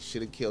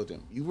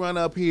 You run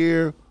up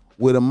here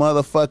with a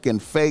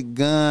motherfucking fake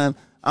gun.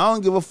 I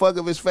don't give a fuck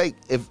if it's fake.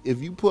 If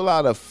you pull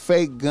out a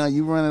fake gun,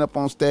 you running up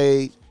on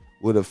stage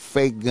with a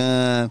fake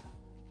gun,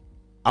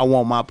 I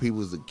want my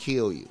peoples to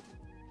kill you.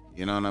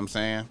 You know what I'm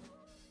saying?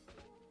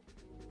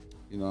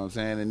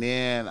 And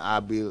then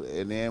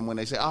when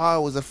they say, oh,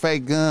 it was a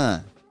fake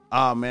gun.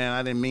 Oh, man,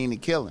 I didn't mean to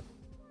kill him.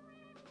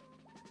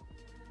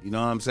 You know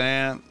what I'm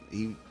saying?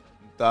 He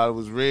thought it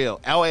was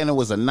real. Oh, and it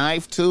was a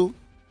knife, too.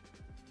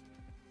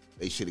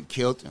 They should have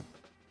killed him.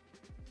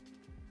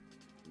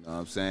 You know what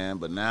I'm saying?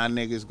 But now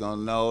niggas gonna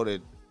know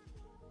that,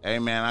 hey,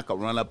 man, I could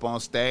run up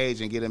on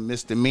stage and get a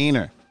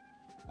misdemeanor.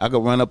 I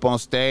could run up on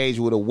stage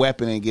with a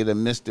weapon and get a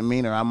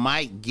misdemeanor. I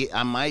might be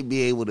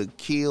able to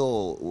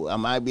kill a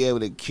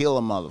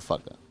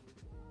motherfucker.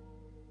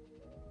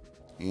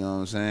 You know what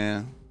I'm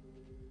saying?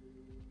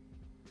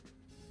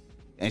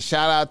 And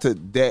shout out to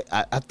that.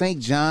 I think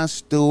Jon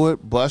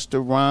Stewart,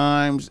 Busta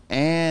Rhymes,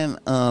 and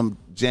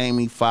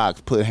Jamie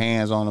Foxx put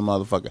hands on the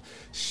motherfucker.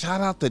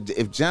 Shout out to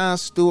if Jon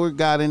Stewart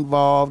got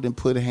involved and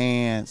put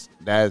hands,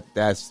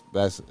 that's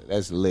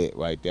lit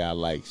right there. I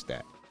like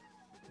that.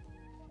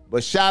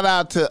 But shout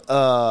out to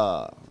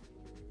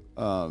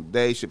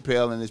Dave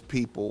Chappelle and his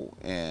people,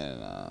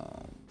 and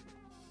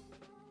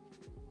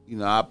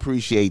I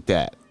appreciate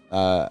that.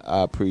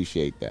 I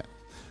appreciate that.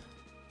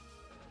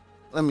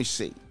 Let me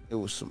see. It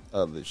was some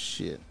other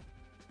shit.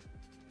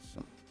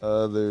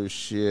 Let me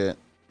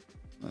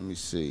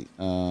see.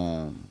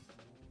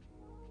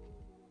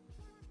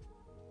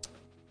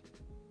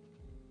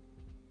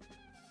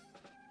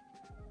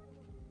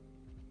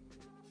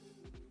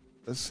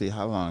 Let's see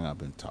how long I've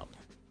been talking.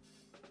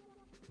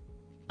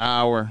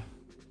 Hour.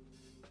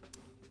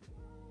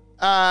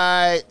 All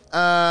right.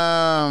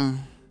 I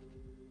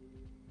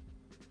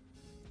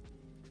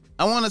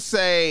want to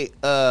say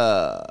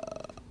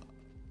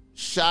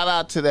shout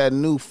out to that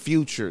new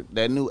Future,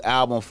 that new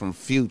album from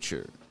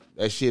Future.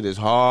 That shit is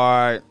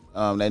hard.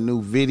 That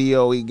new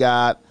video he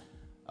got,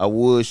 I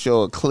would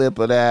show a clip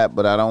of that,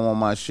 but I don't want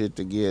my shit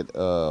to get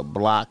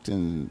blocked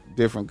in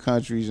different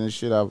countries and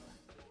shit. I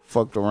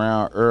fucked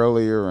around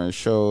earlier and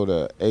showed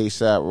a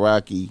A$AP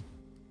Rocky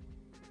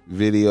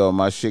video.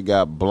 My shit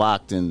got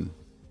blocked in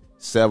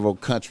several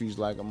countries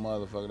like a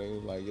motherfucker. They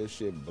was like, your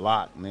shit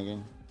blocked,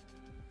 nigga.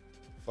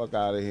 Fuck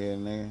out of here,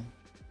 nigga.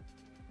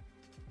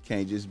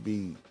 Can't just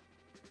be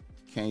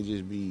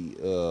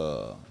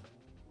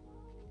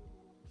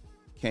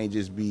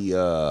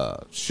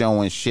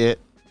showing shit.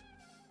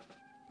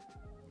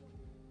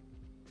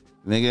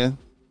 nigga.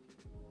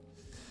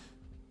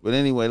 But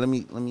anyway, let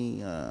me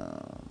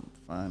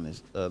find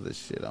this other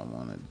shit I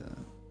wanted to.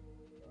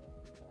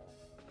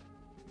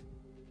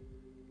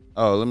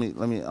 Oh, let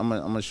me. I'm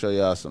gonna show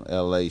y'all some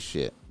LA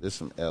shit. This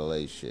some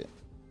LA shit.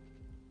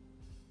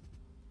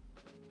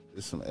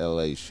 This some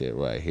LA shit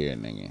right here,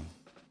 nigga.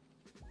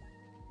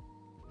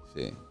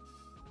 See,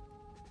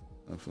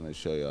 I'm finna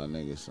show y'all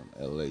niggas some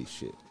LA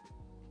shit.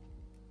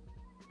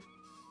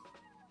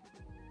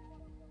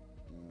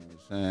 You know what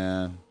I'm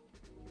saying?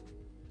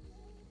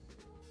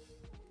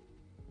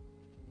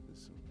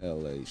 This some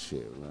LA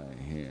shit right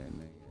here,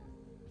 nigga.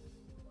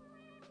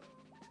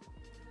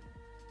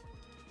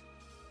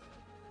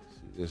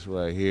 This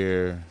right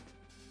here.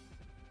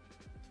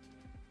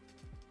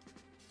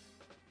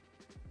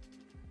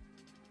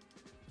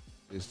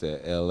 It's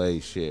that LA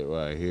shit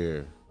right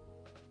here.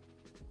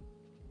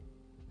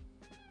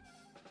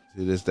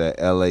 See, this that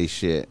LA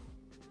shit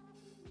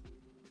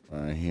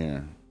right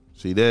here.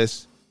 See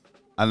this?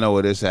 I know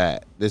where this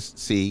at.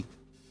 This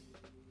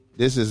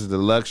is the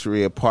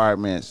luxury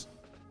apartments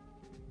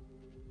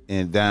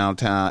in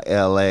downtown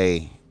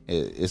LA.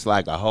 It's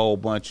like a whole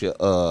bunch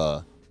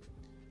of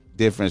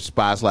different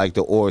spots like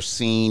the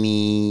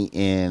Orsini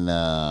and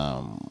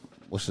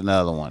what's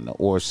another one? The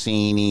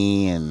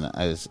Orsini and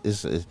it's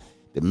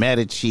the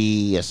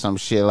Medici or some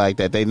shit like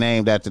that. They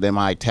named after them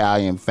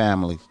Italian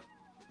families.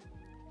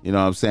 You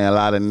know what I'm saying? A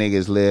lot of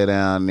niggas live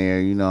down there,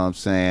 you know what I'm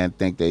saying?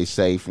 Think they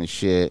safe and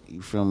shit.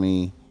 You feel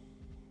me?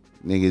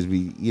 Niggas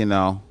be, you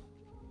know.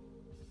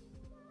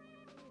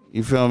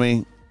 You feel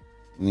me?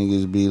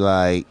 Niggas be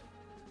like,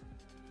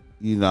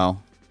 you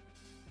know.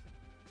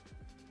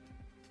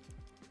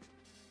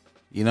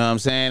 You know what I'm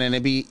saying? And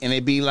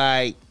it be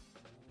like,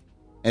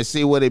 and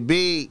see what it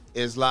be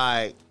is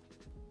like,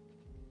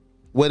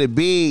 what it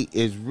be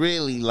is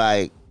really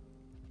like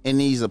in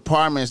these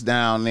apartments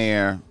down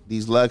there,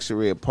 these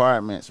luxury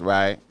apartments,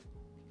 right?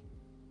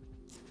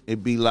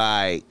 It'd be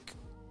like,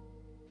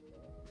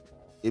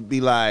 you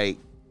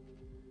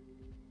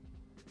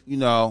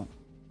know,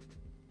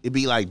 it'd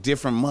be like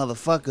different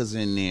motherfuckers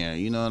in there.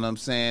 You know what I'm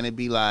saying? It'd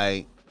be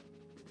like,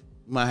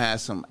 you might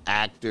have some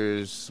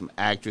actors, some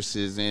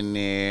actresses in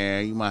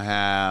there. You might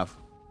have,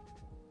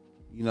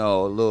 you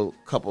know, a little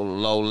couple of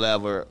low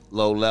level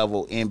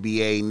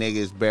NBA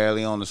niggas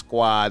barely on the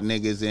squad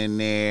niggas in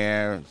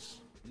there,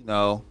 you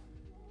know.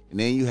 And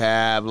then you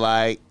have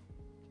like,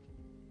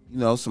 you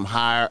know, some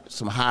higher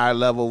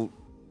level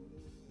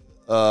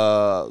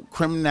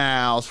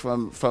criminals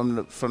from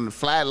the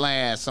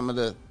flatlands, some of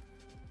the,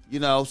 you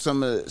know,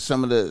 some of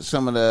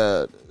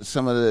the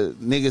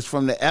niggas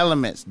from the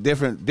elements,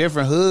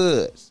 different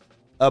hoods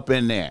up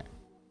in there,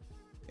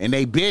 and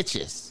they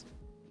bitches.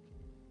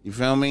 You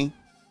feel me?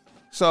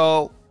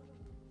 So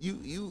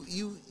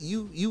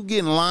you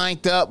getting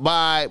lined up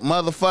by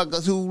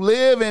motherfuckers who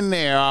live in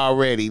there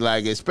already,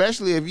 like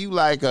especially if you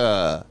like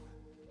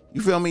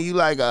you feel me? You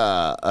like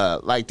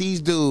these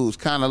dudes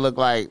kind of look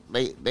like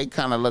they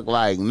kind of look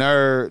like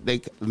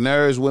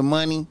nerds with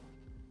money.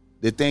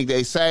 They think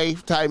they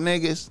safe type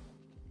niggas.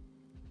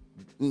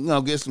 You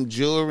know, get some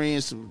jewelry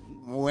and some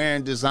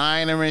wearing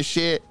designer and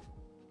shit.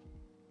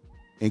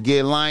 And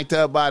get lined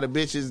up by the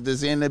bitches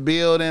that's in the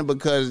building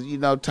because, you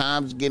know,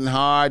 times getting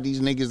hard. These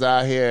niggas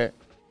out here,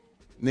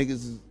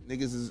 niggas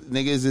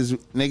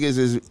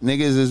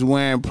is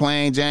wearing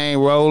plain Jane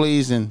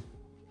rollies and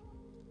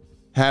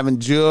having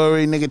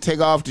jewelry. Nigga, take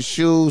off the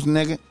shoes,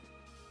 nigga.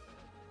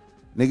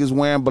 Niggas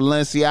wearing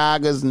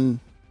Balenciagas and,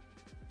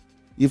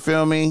 you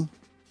feel me?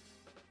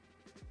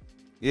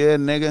 Yeah,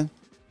 nigga.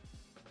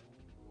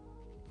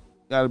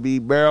 Gotta be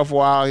barrelful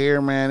out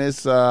here, man.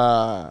 It's, you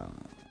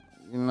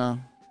know.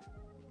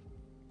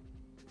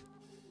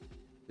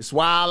 It's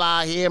wild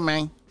out here,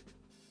 man.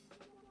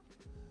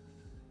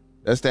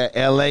 That's that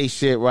LA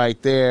shit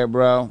right there,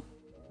 bro.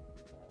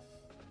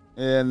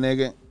 Yeah,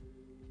 nigga.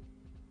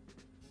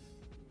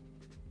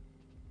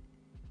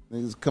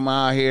 Niggas come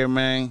out here,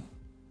 man.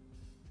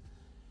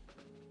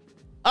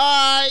 All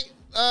right.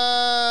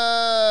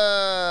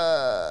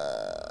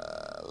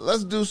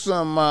 Let's do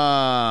some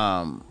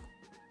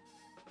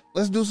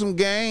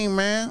game,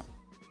 man.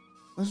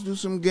 Let's do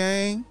some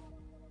game.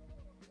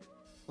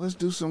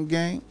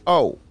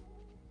 Oh.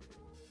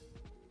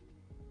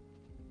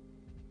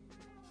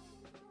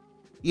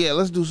 Yeah,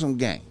 let's do some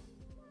game.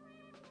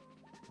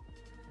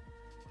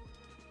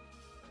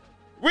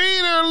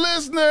 Reader,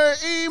 listener,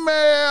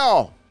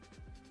 email.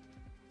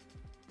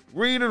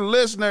 Reader,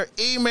 listener,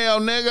 email,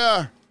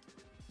 nigga.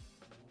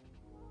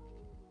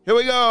 Here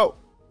we go.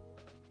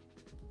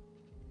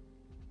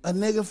 A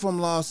nigga from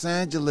Los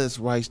Angeles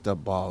writes the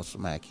Ball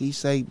Smack. He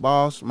say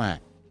Ball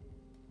Smack.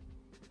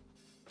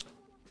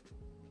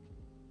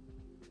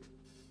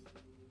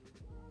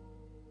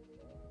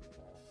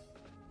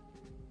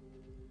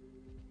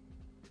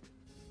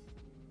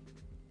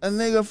 A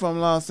nigga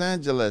from Los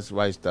Angeles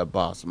writes the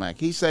Ball Smack.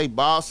 He say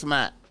Ball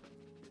Smack.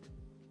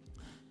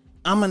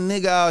 I'm a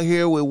nigga out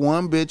here with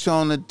one bitch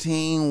on the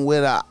team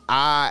with an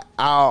eye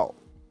out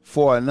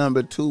for a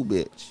number 2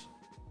 bitch.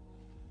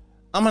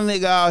 I'm a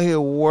nigga out here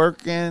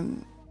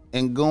working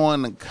and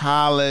going to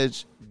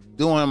college,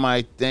 doing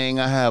my thing.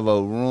 I have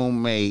a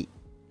roommate,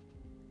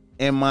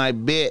 and my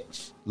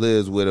bitch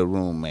lives with a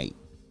roommate.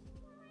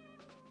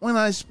 When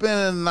I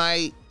spend a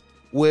night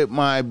with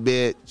my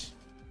bitch,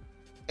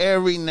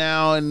 every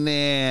now and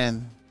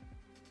then,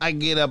 I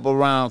get up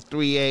around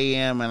 3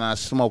 a.m. and I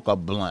smoke a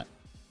blunt.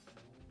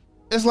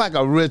 It's like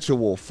a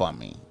ritual for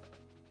me.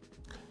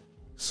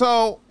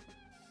 So,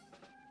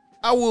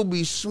 I will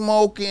be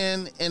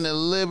smoking in the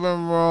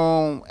living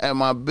room at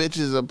my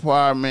bitch's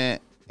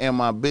apartment, and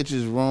my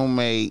bitch's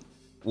roommate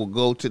will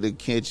go to the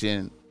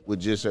kitchen with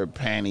just her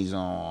panties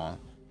on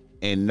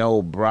and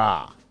no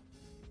bra.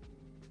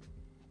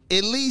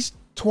 At least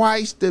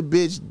twice the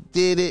bitch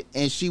did it,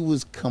 and she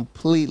was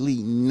completely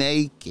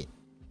naked.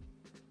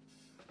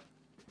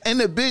 And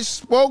the bitch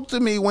spoke to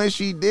me when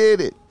she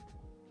did it.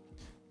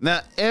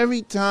 Now,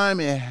 every time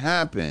it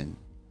happened,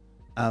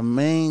 I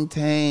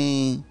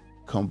maintained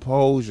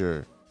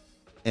composure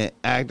and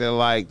acted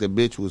like the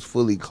bitch was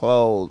fully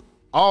clothed.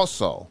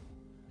 Also,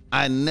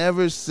 I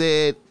never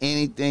said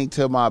anything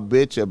to my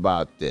bitch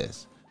about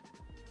this.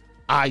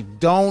 I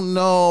don't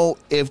know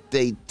if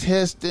they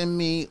tested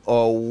me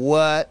or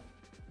what.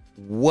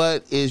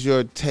 What is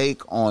your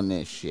take on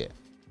this shit?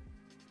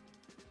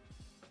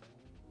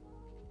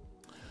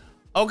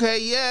 Okay,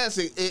 yes,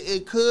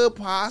 it could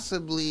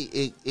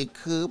possibly it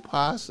could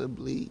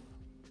possibly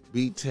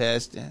be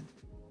testing,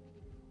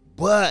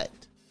 but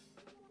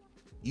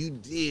you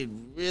did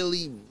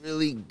really,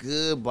 really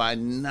good by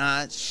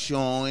not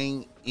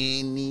showing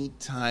any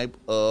type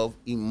of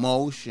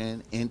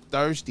emotion and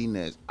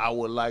thirstiness. I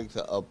would like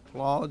to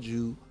applaud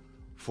you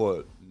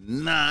for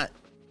not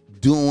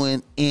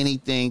doing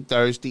anything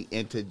thirsty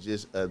and to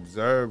just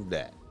observe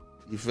that.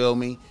 You feel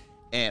me?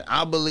 And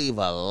I believe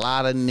a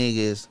lot of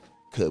niggas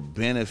could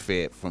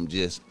benefit from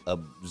just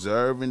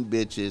observing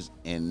bitches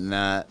and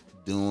not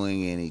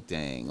doing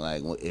anything.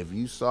 Like if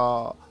you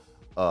saw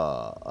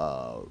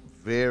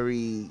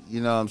very,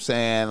 you know what I'm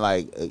saying,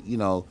 like, you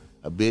know,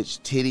 a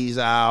bitch titties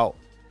out,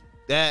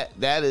 that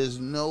is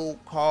no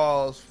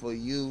cause for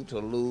you to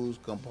lose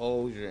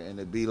composure and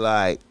to be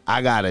like,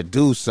 I gotta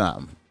do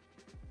something.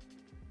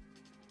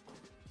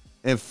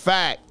 In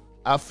fact,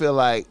 I feel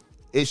like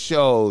it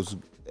shows,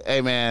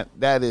 hey man,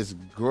 that is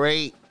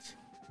great.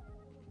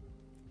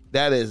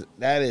 That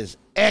is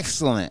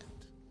excellent.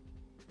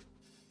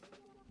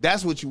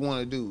 That's what you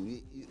want to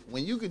do.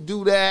 When you could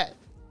do that,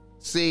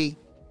 see,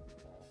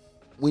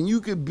 when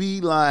you could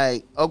be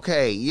like,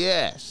 okay,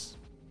 yes,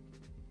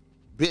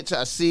 bitch,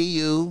 I see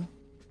you.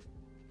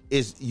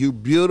 You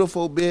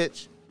beautiful,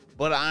 bitch,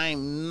 but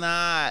I'm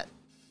not,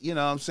 you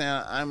know what I'm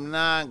saying, I'm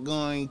not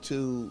going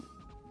to,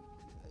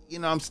 you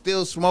know, I'm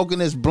still smoking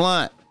this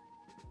blunt.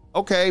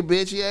 Okay,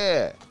 bitch,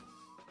 yeah.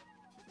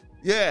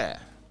 Yeah.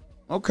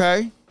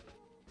 Okay.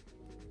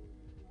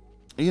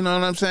 You know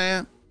what I'm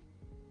saying?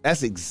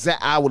 That's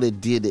I would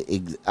have did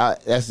it.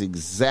 That's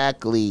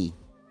exactly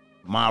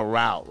my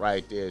route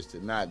right there, is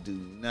to not do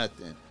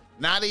nothing.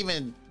 Not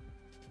even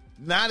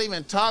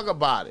talk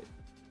about it.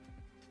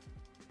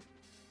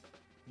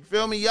 You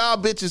feel me? Y'all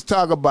bitches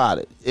talk about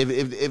it. If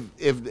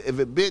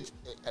a bitch,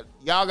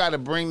 y'all got to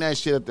bring that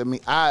shit up to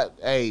me.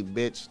 Hey,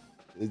 bitch.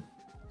 You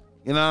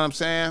know what I'm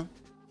saying?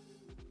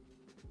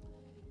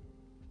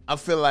 I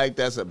feel like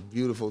that's a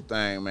beautiful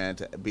thing, man,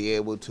 to be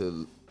able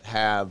to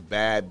have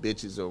bad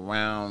bitches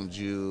around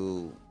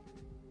you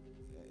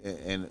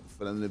and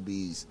for them to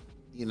be,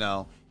 you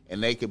know,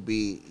 and they could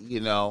be, you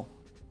know,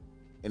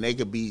 and they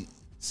could be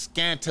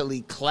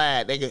scantily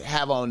clad. They could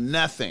have on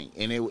nothing.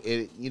 And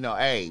it you know,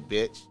 hey,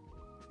 bitch.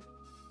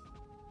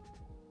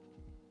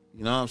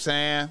 You know what I'm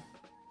saying?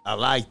 I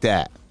like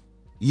that.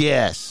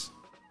 Yes.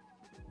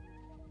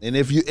 And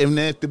if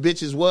the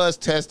bitches was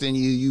testing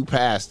you, you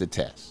passed the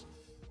test.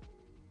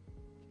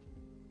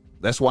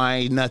 That's why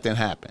ain't nothing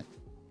happened.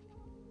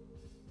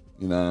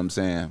 You know what I'm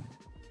saying?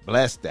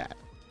 Bless that.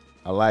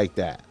 I like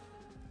that.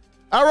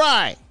 All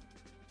right.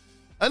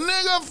 A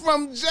nigga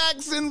from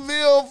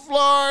Jacksonville,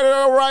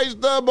 Florida writes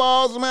the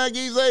Boss Mac.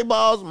 He say,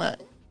 Boss Mac,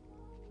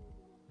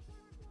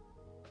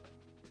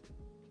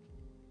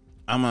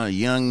 I'm a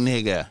young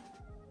nigga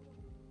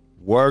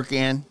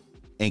working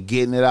and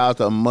getting it out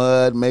the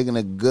mud, making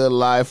a good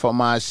life for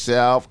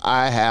myself.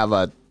 I have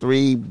a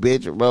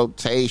 3-bitch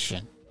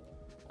rotation.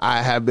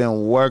 I have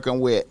been working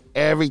with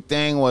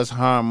everything was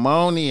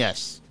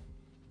harmonious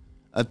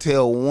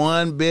until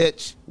one of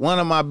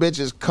my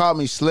bitches caught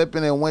me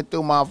slipping and went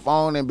through my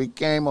phone and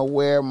became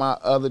aware of my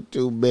other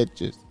 2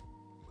 bitches.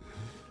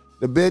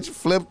 The bitch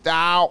flipped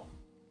out.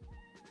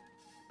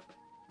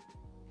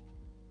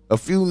 A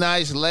few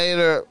nights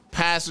later,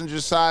 passenger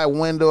side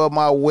window of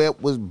my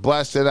whip was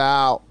busted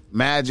out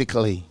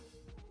magically.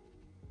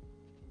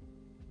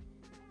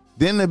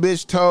 Then the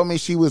bitch told me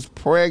she was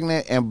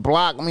pregnant and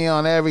blocked me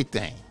on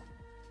everything.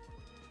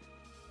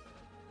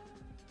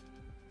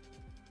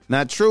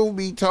 Now, truth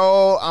be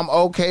told, I'm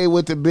okay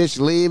with the bitch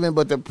leaving,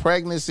 but the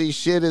pregnancy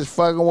shit is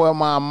fucking with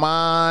my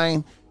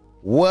mind.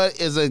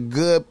 What is a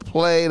good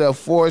play to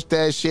force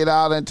that shit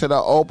out into the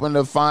open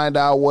to find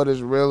out what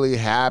has really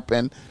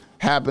happened?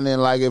 happening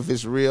like if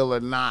it's real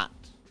or not.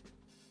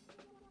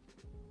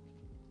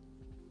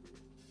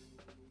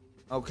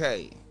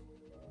 Okay.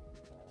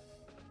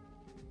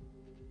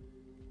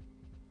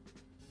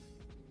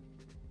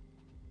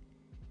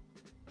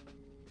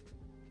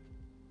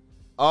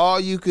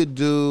 All you could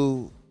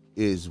do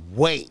is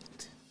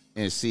wait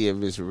and see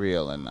if it's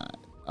real or not.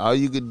 All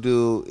you could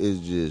do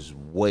is just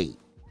wait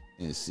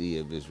and see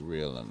if it's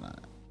real or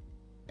not.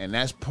 And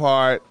that's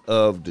part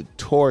of the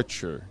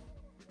torture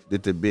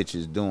that the bitch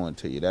is doing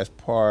to you. That's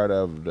part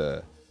of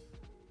the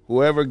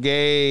whoever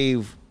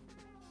gave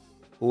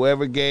the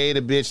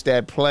bitch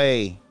that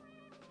play,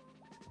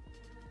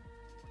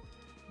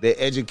 they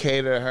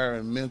educated her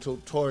in mental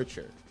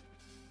torture.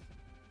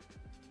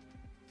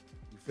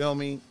 You feel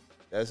me?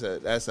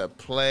 That's a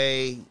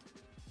play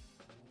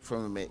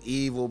from an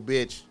evil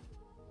bitch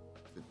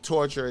to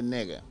torture a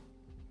nigga.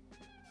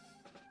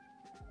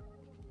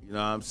 You know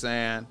what I'm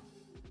saying?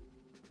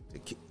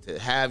 To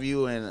have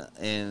you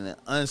in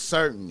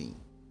uncertainty.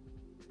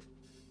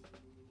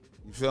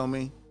 You feel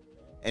me?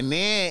 And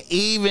then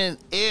even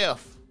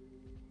if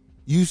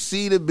you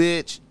see the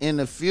bitch in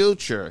the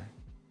future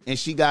and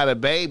she got a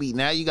baby,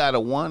 now you gotta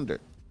wonder.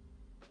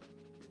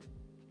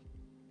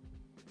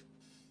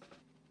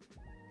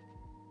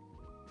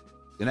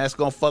 And that's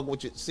gonna fuck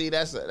with you. See,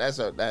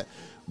 that.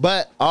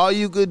 But all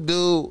you could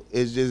do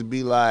is just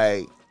be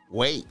like,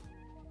 wait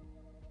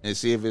and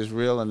see if it's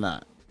real or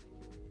not.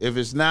 If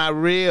it's not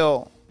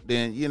real,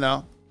 then, you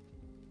know,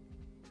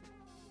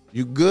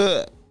 you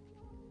good.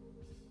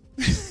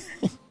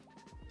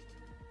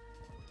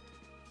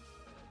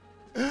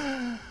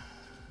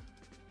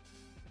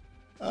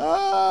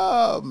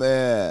 Oh,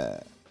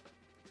 man.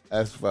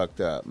 That's fucked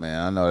up, man.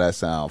 I know that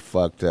sounds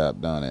fucked up,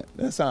 don't it?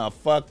 That sounds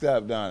fucked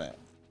up, don't it?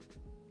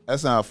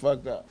 That sounds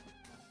fucked up.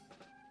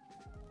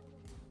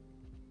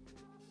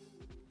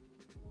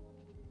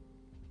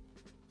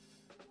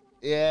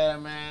 Yeah,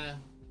 man.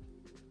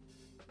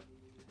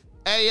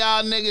 Hey,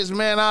 y'all niggas,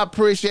 man, I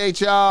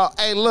appreciate y'all.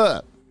 Hey,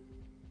 look.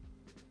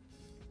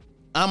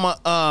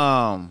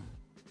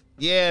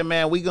 Yeah,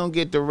 man, we gonna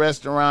get the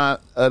restaurant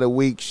of the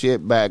week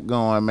shit back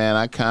going, man.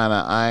 I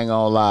ain't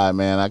gonna lie,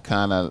 man. I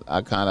kinda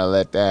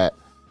let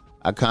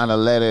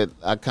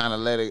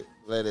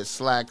it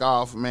slack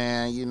off,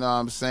 man. You know what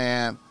I'm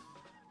saying?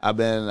 I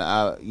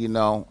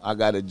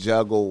gotta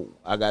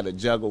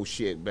juggle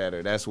shit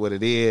better. That's what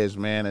it is,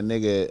 man. A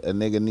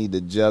nigga need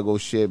to juggle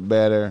shit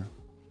better.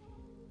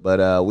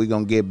 But we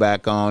gonna get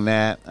back on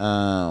that.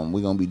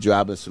 We gonna be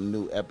dropping some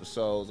new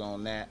episodes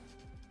on that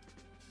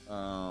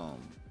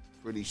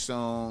pretty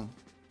soon.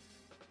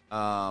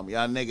 Y'all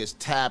niggas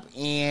tap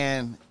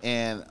in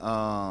and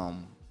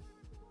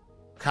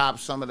cop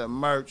some of the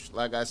merch.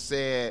 Like I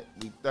said,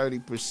 we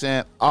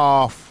 30%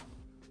 off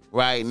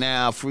right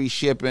now. Free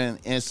shipping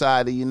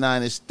inside the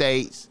United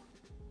States.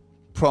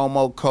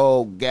 Promo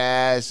code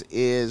gas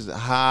is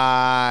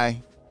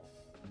high.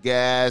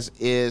 Gas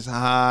is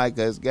high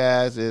because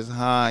gas is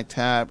high.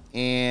 Tap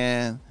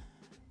in,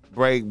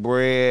 break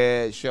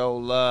bread, show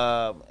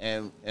love,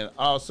 and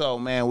also,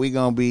 man, we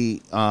gonna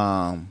be,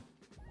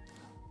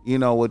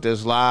 with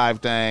this live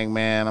thing,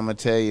 man. I'm gonna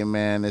tell you,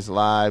 man, this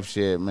live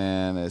shit,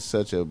 man, is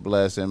such a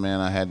blessing, man.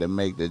 I had to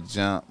make the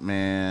jump,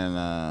 man.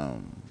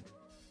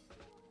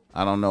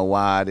 I don't know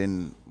why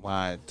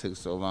it took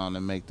so long to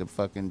make the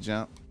fucking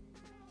jump.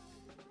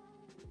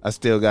 I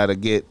still gotta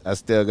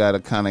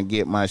kind of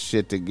get my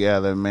shit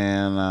together,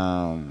 man.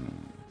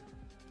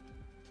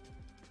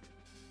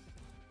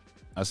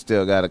 I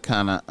still gotta I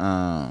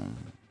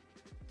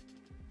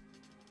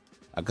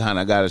kind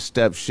of gotta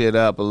step shit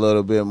up a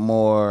little bit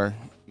more.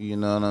 You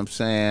know what I'm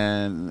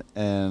saying?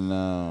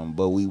 And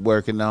but we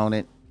working on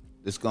it.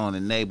 It's gonna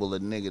enable a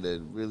nigga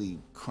to really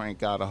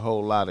crank out a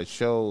whole lot of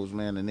shows,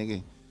 man. The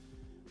nigga,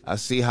 I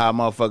see how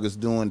motherfuckers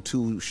doing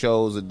 2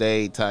 shows a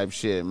day type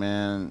shit,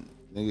 man.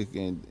 Nigga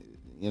can.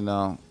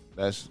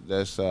 That's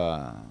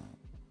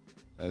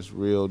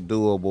real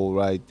doable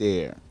right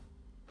there.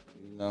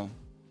 And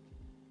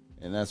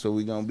that's what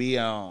we gonna be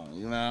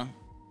on,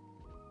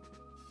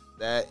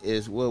 That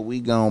is what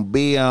we gonna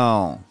be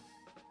on.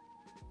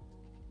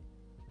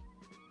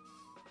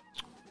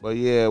 But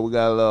yeah, we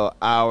got a little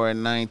hour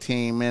and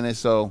 19 minutes,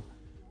 so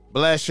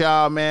bless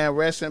y'all, man.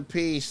 Rest in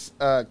peace,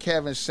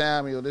 Kevin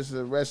Samuel. This is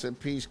a Rest in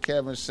Peace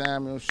Kevin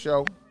Samuel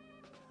show.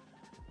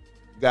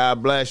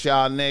 God bless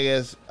y'all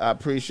niggas. I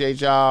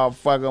appreciate y'all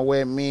fucking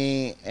with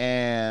me.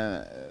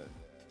 And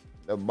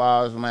the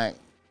Boss Mac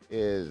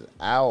is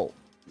out.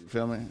 You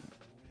feel me?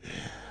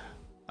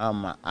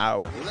 I'm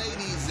out.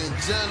 Ladies and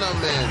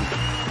gentlemen,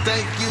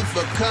 thank you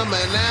for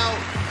coming out.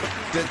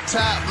 The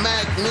Top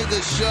Mac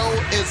Nigga Show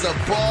is a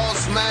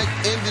Boss Mac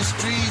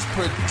Industries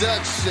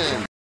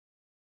production.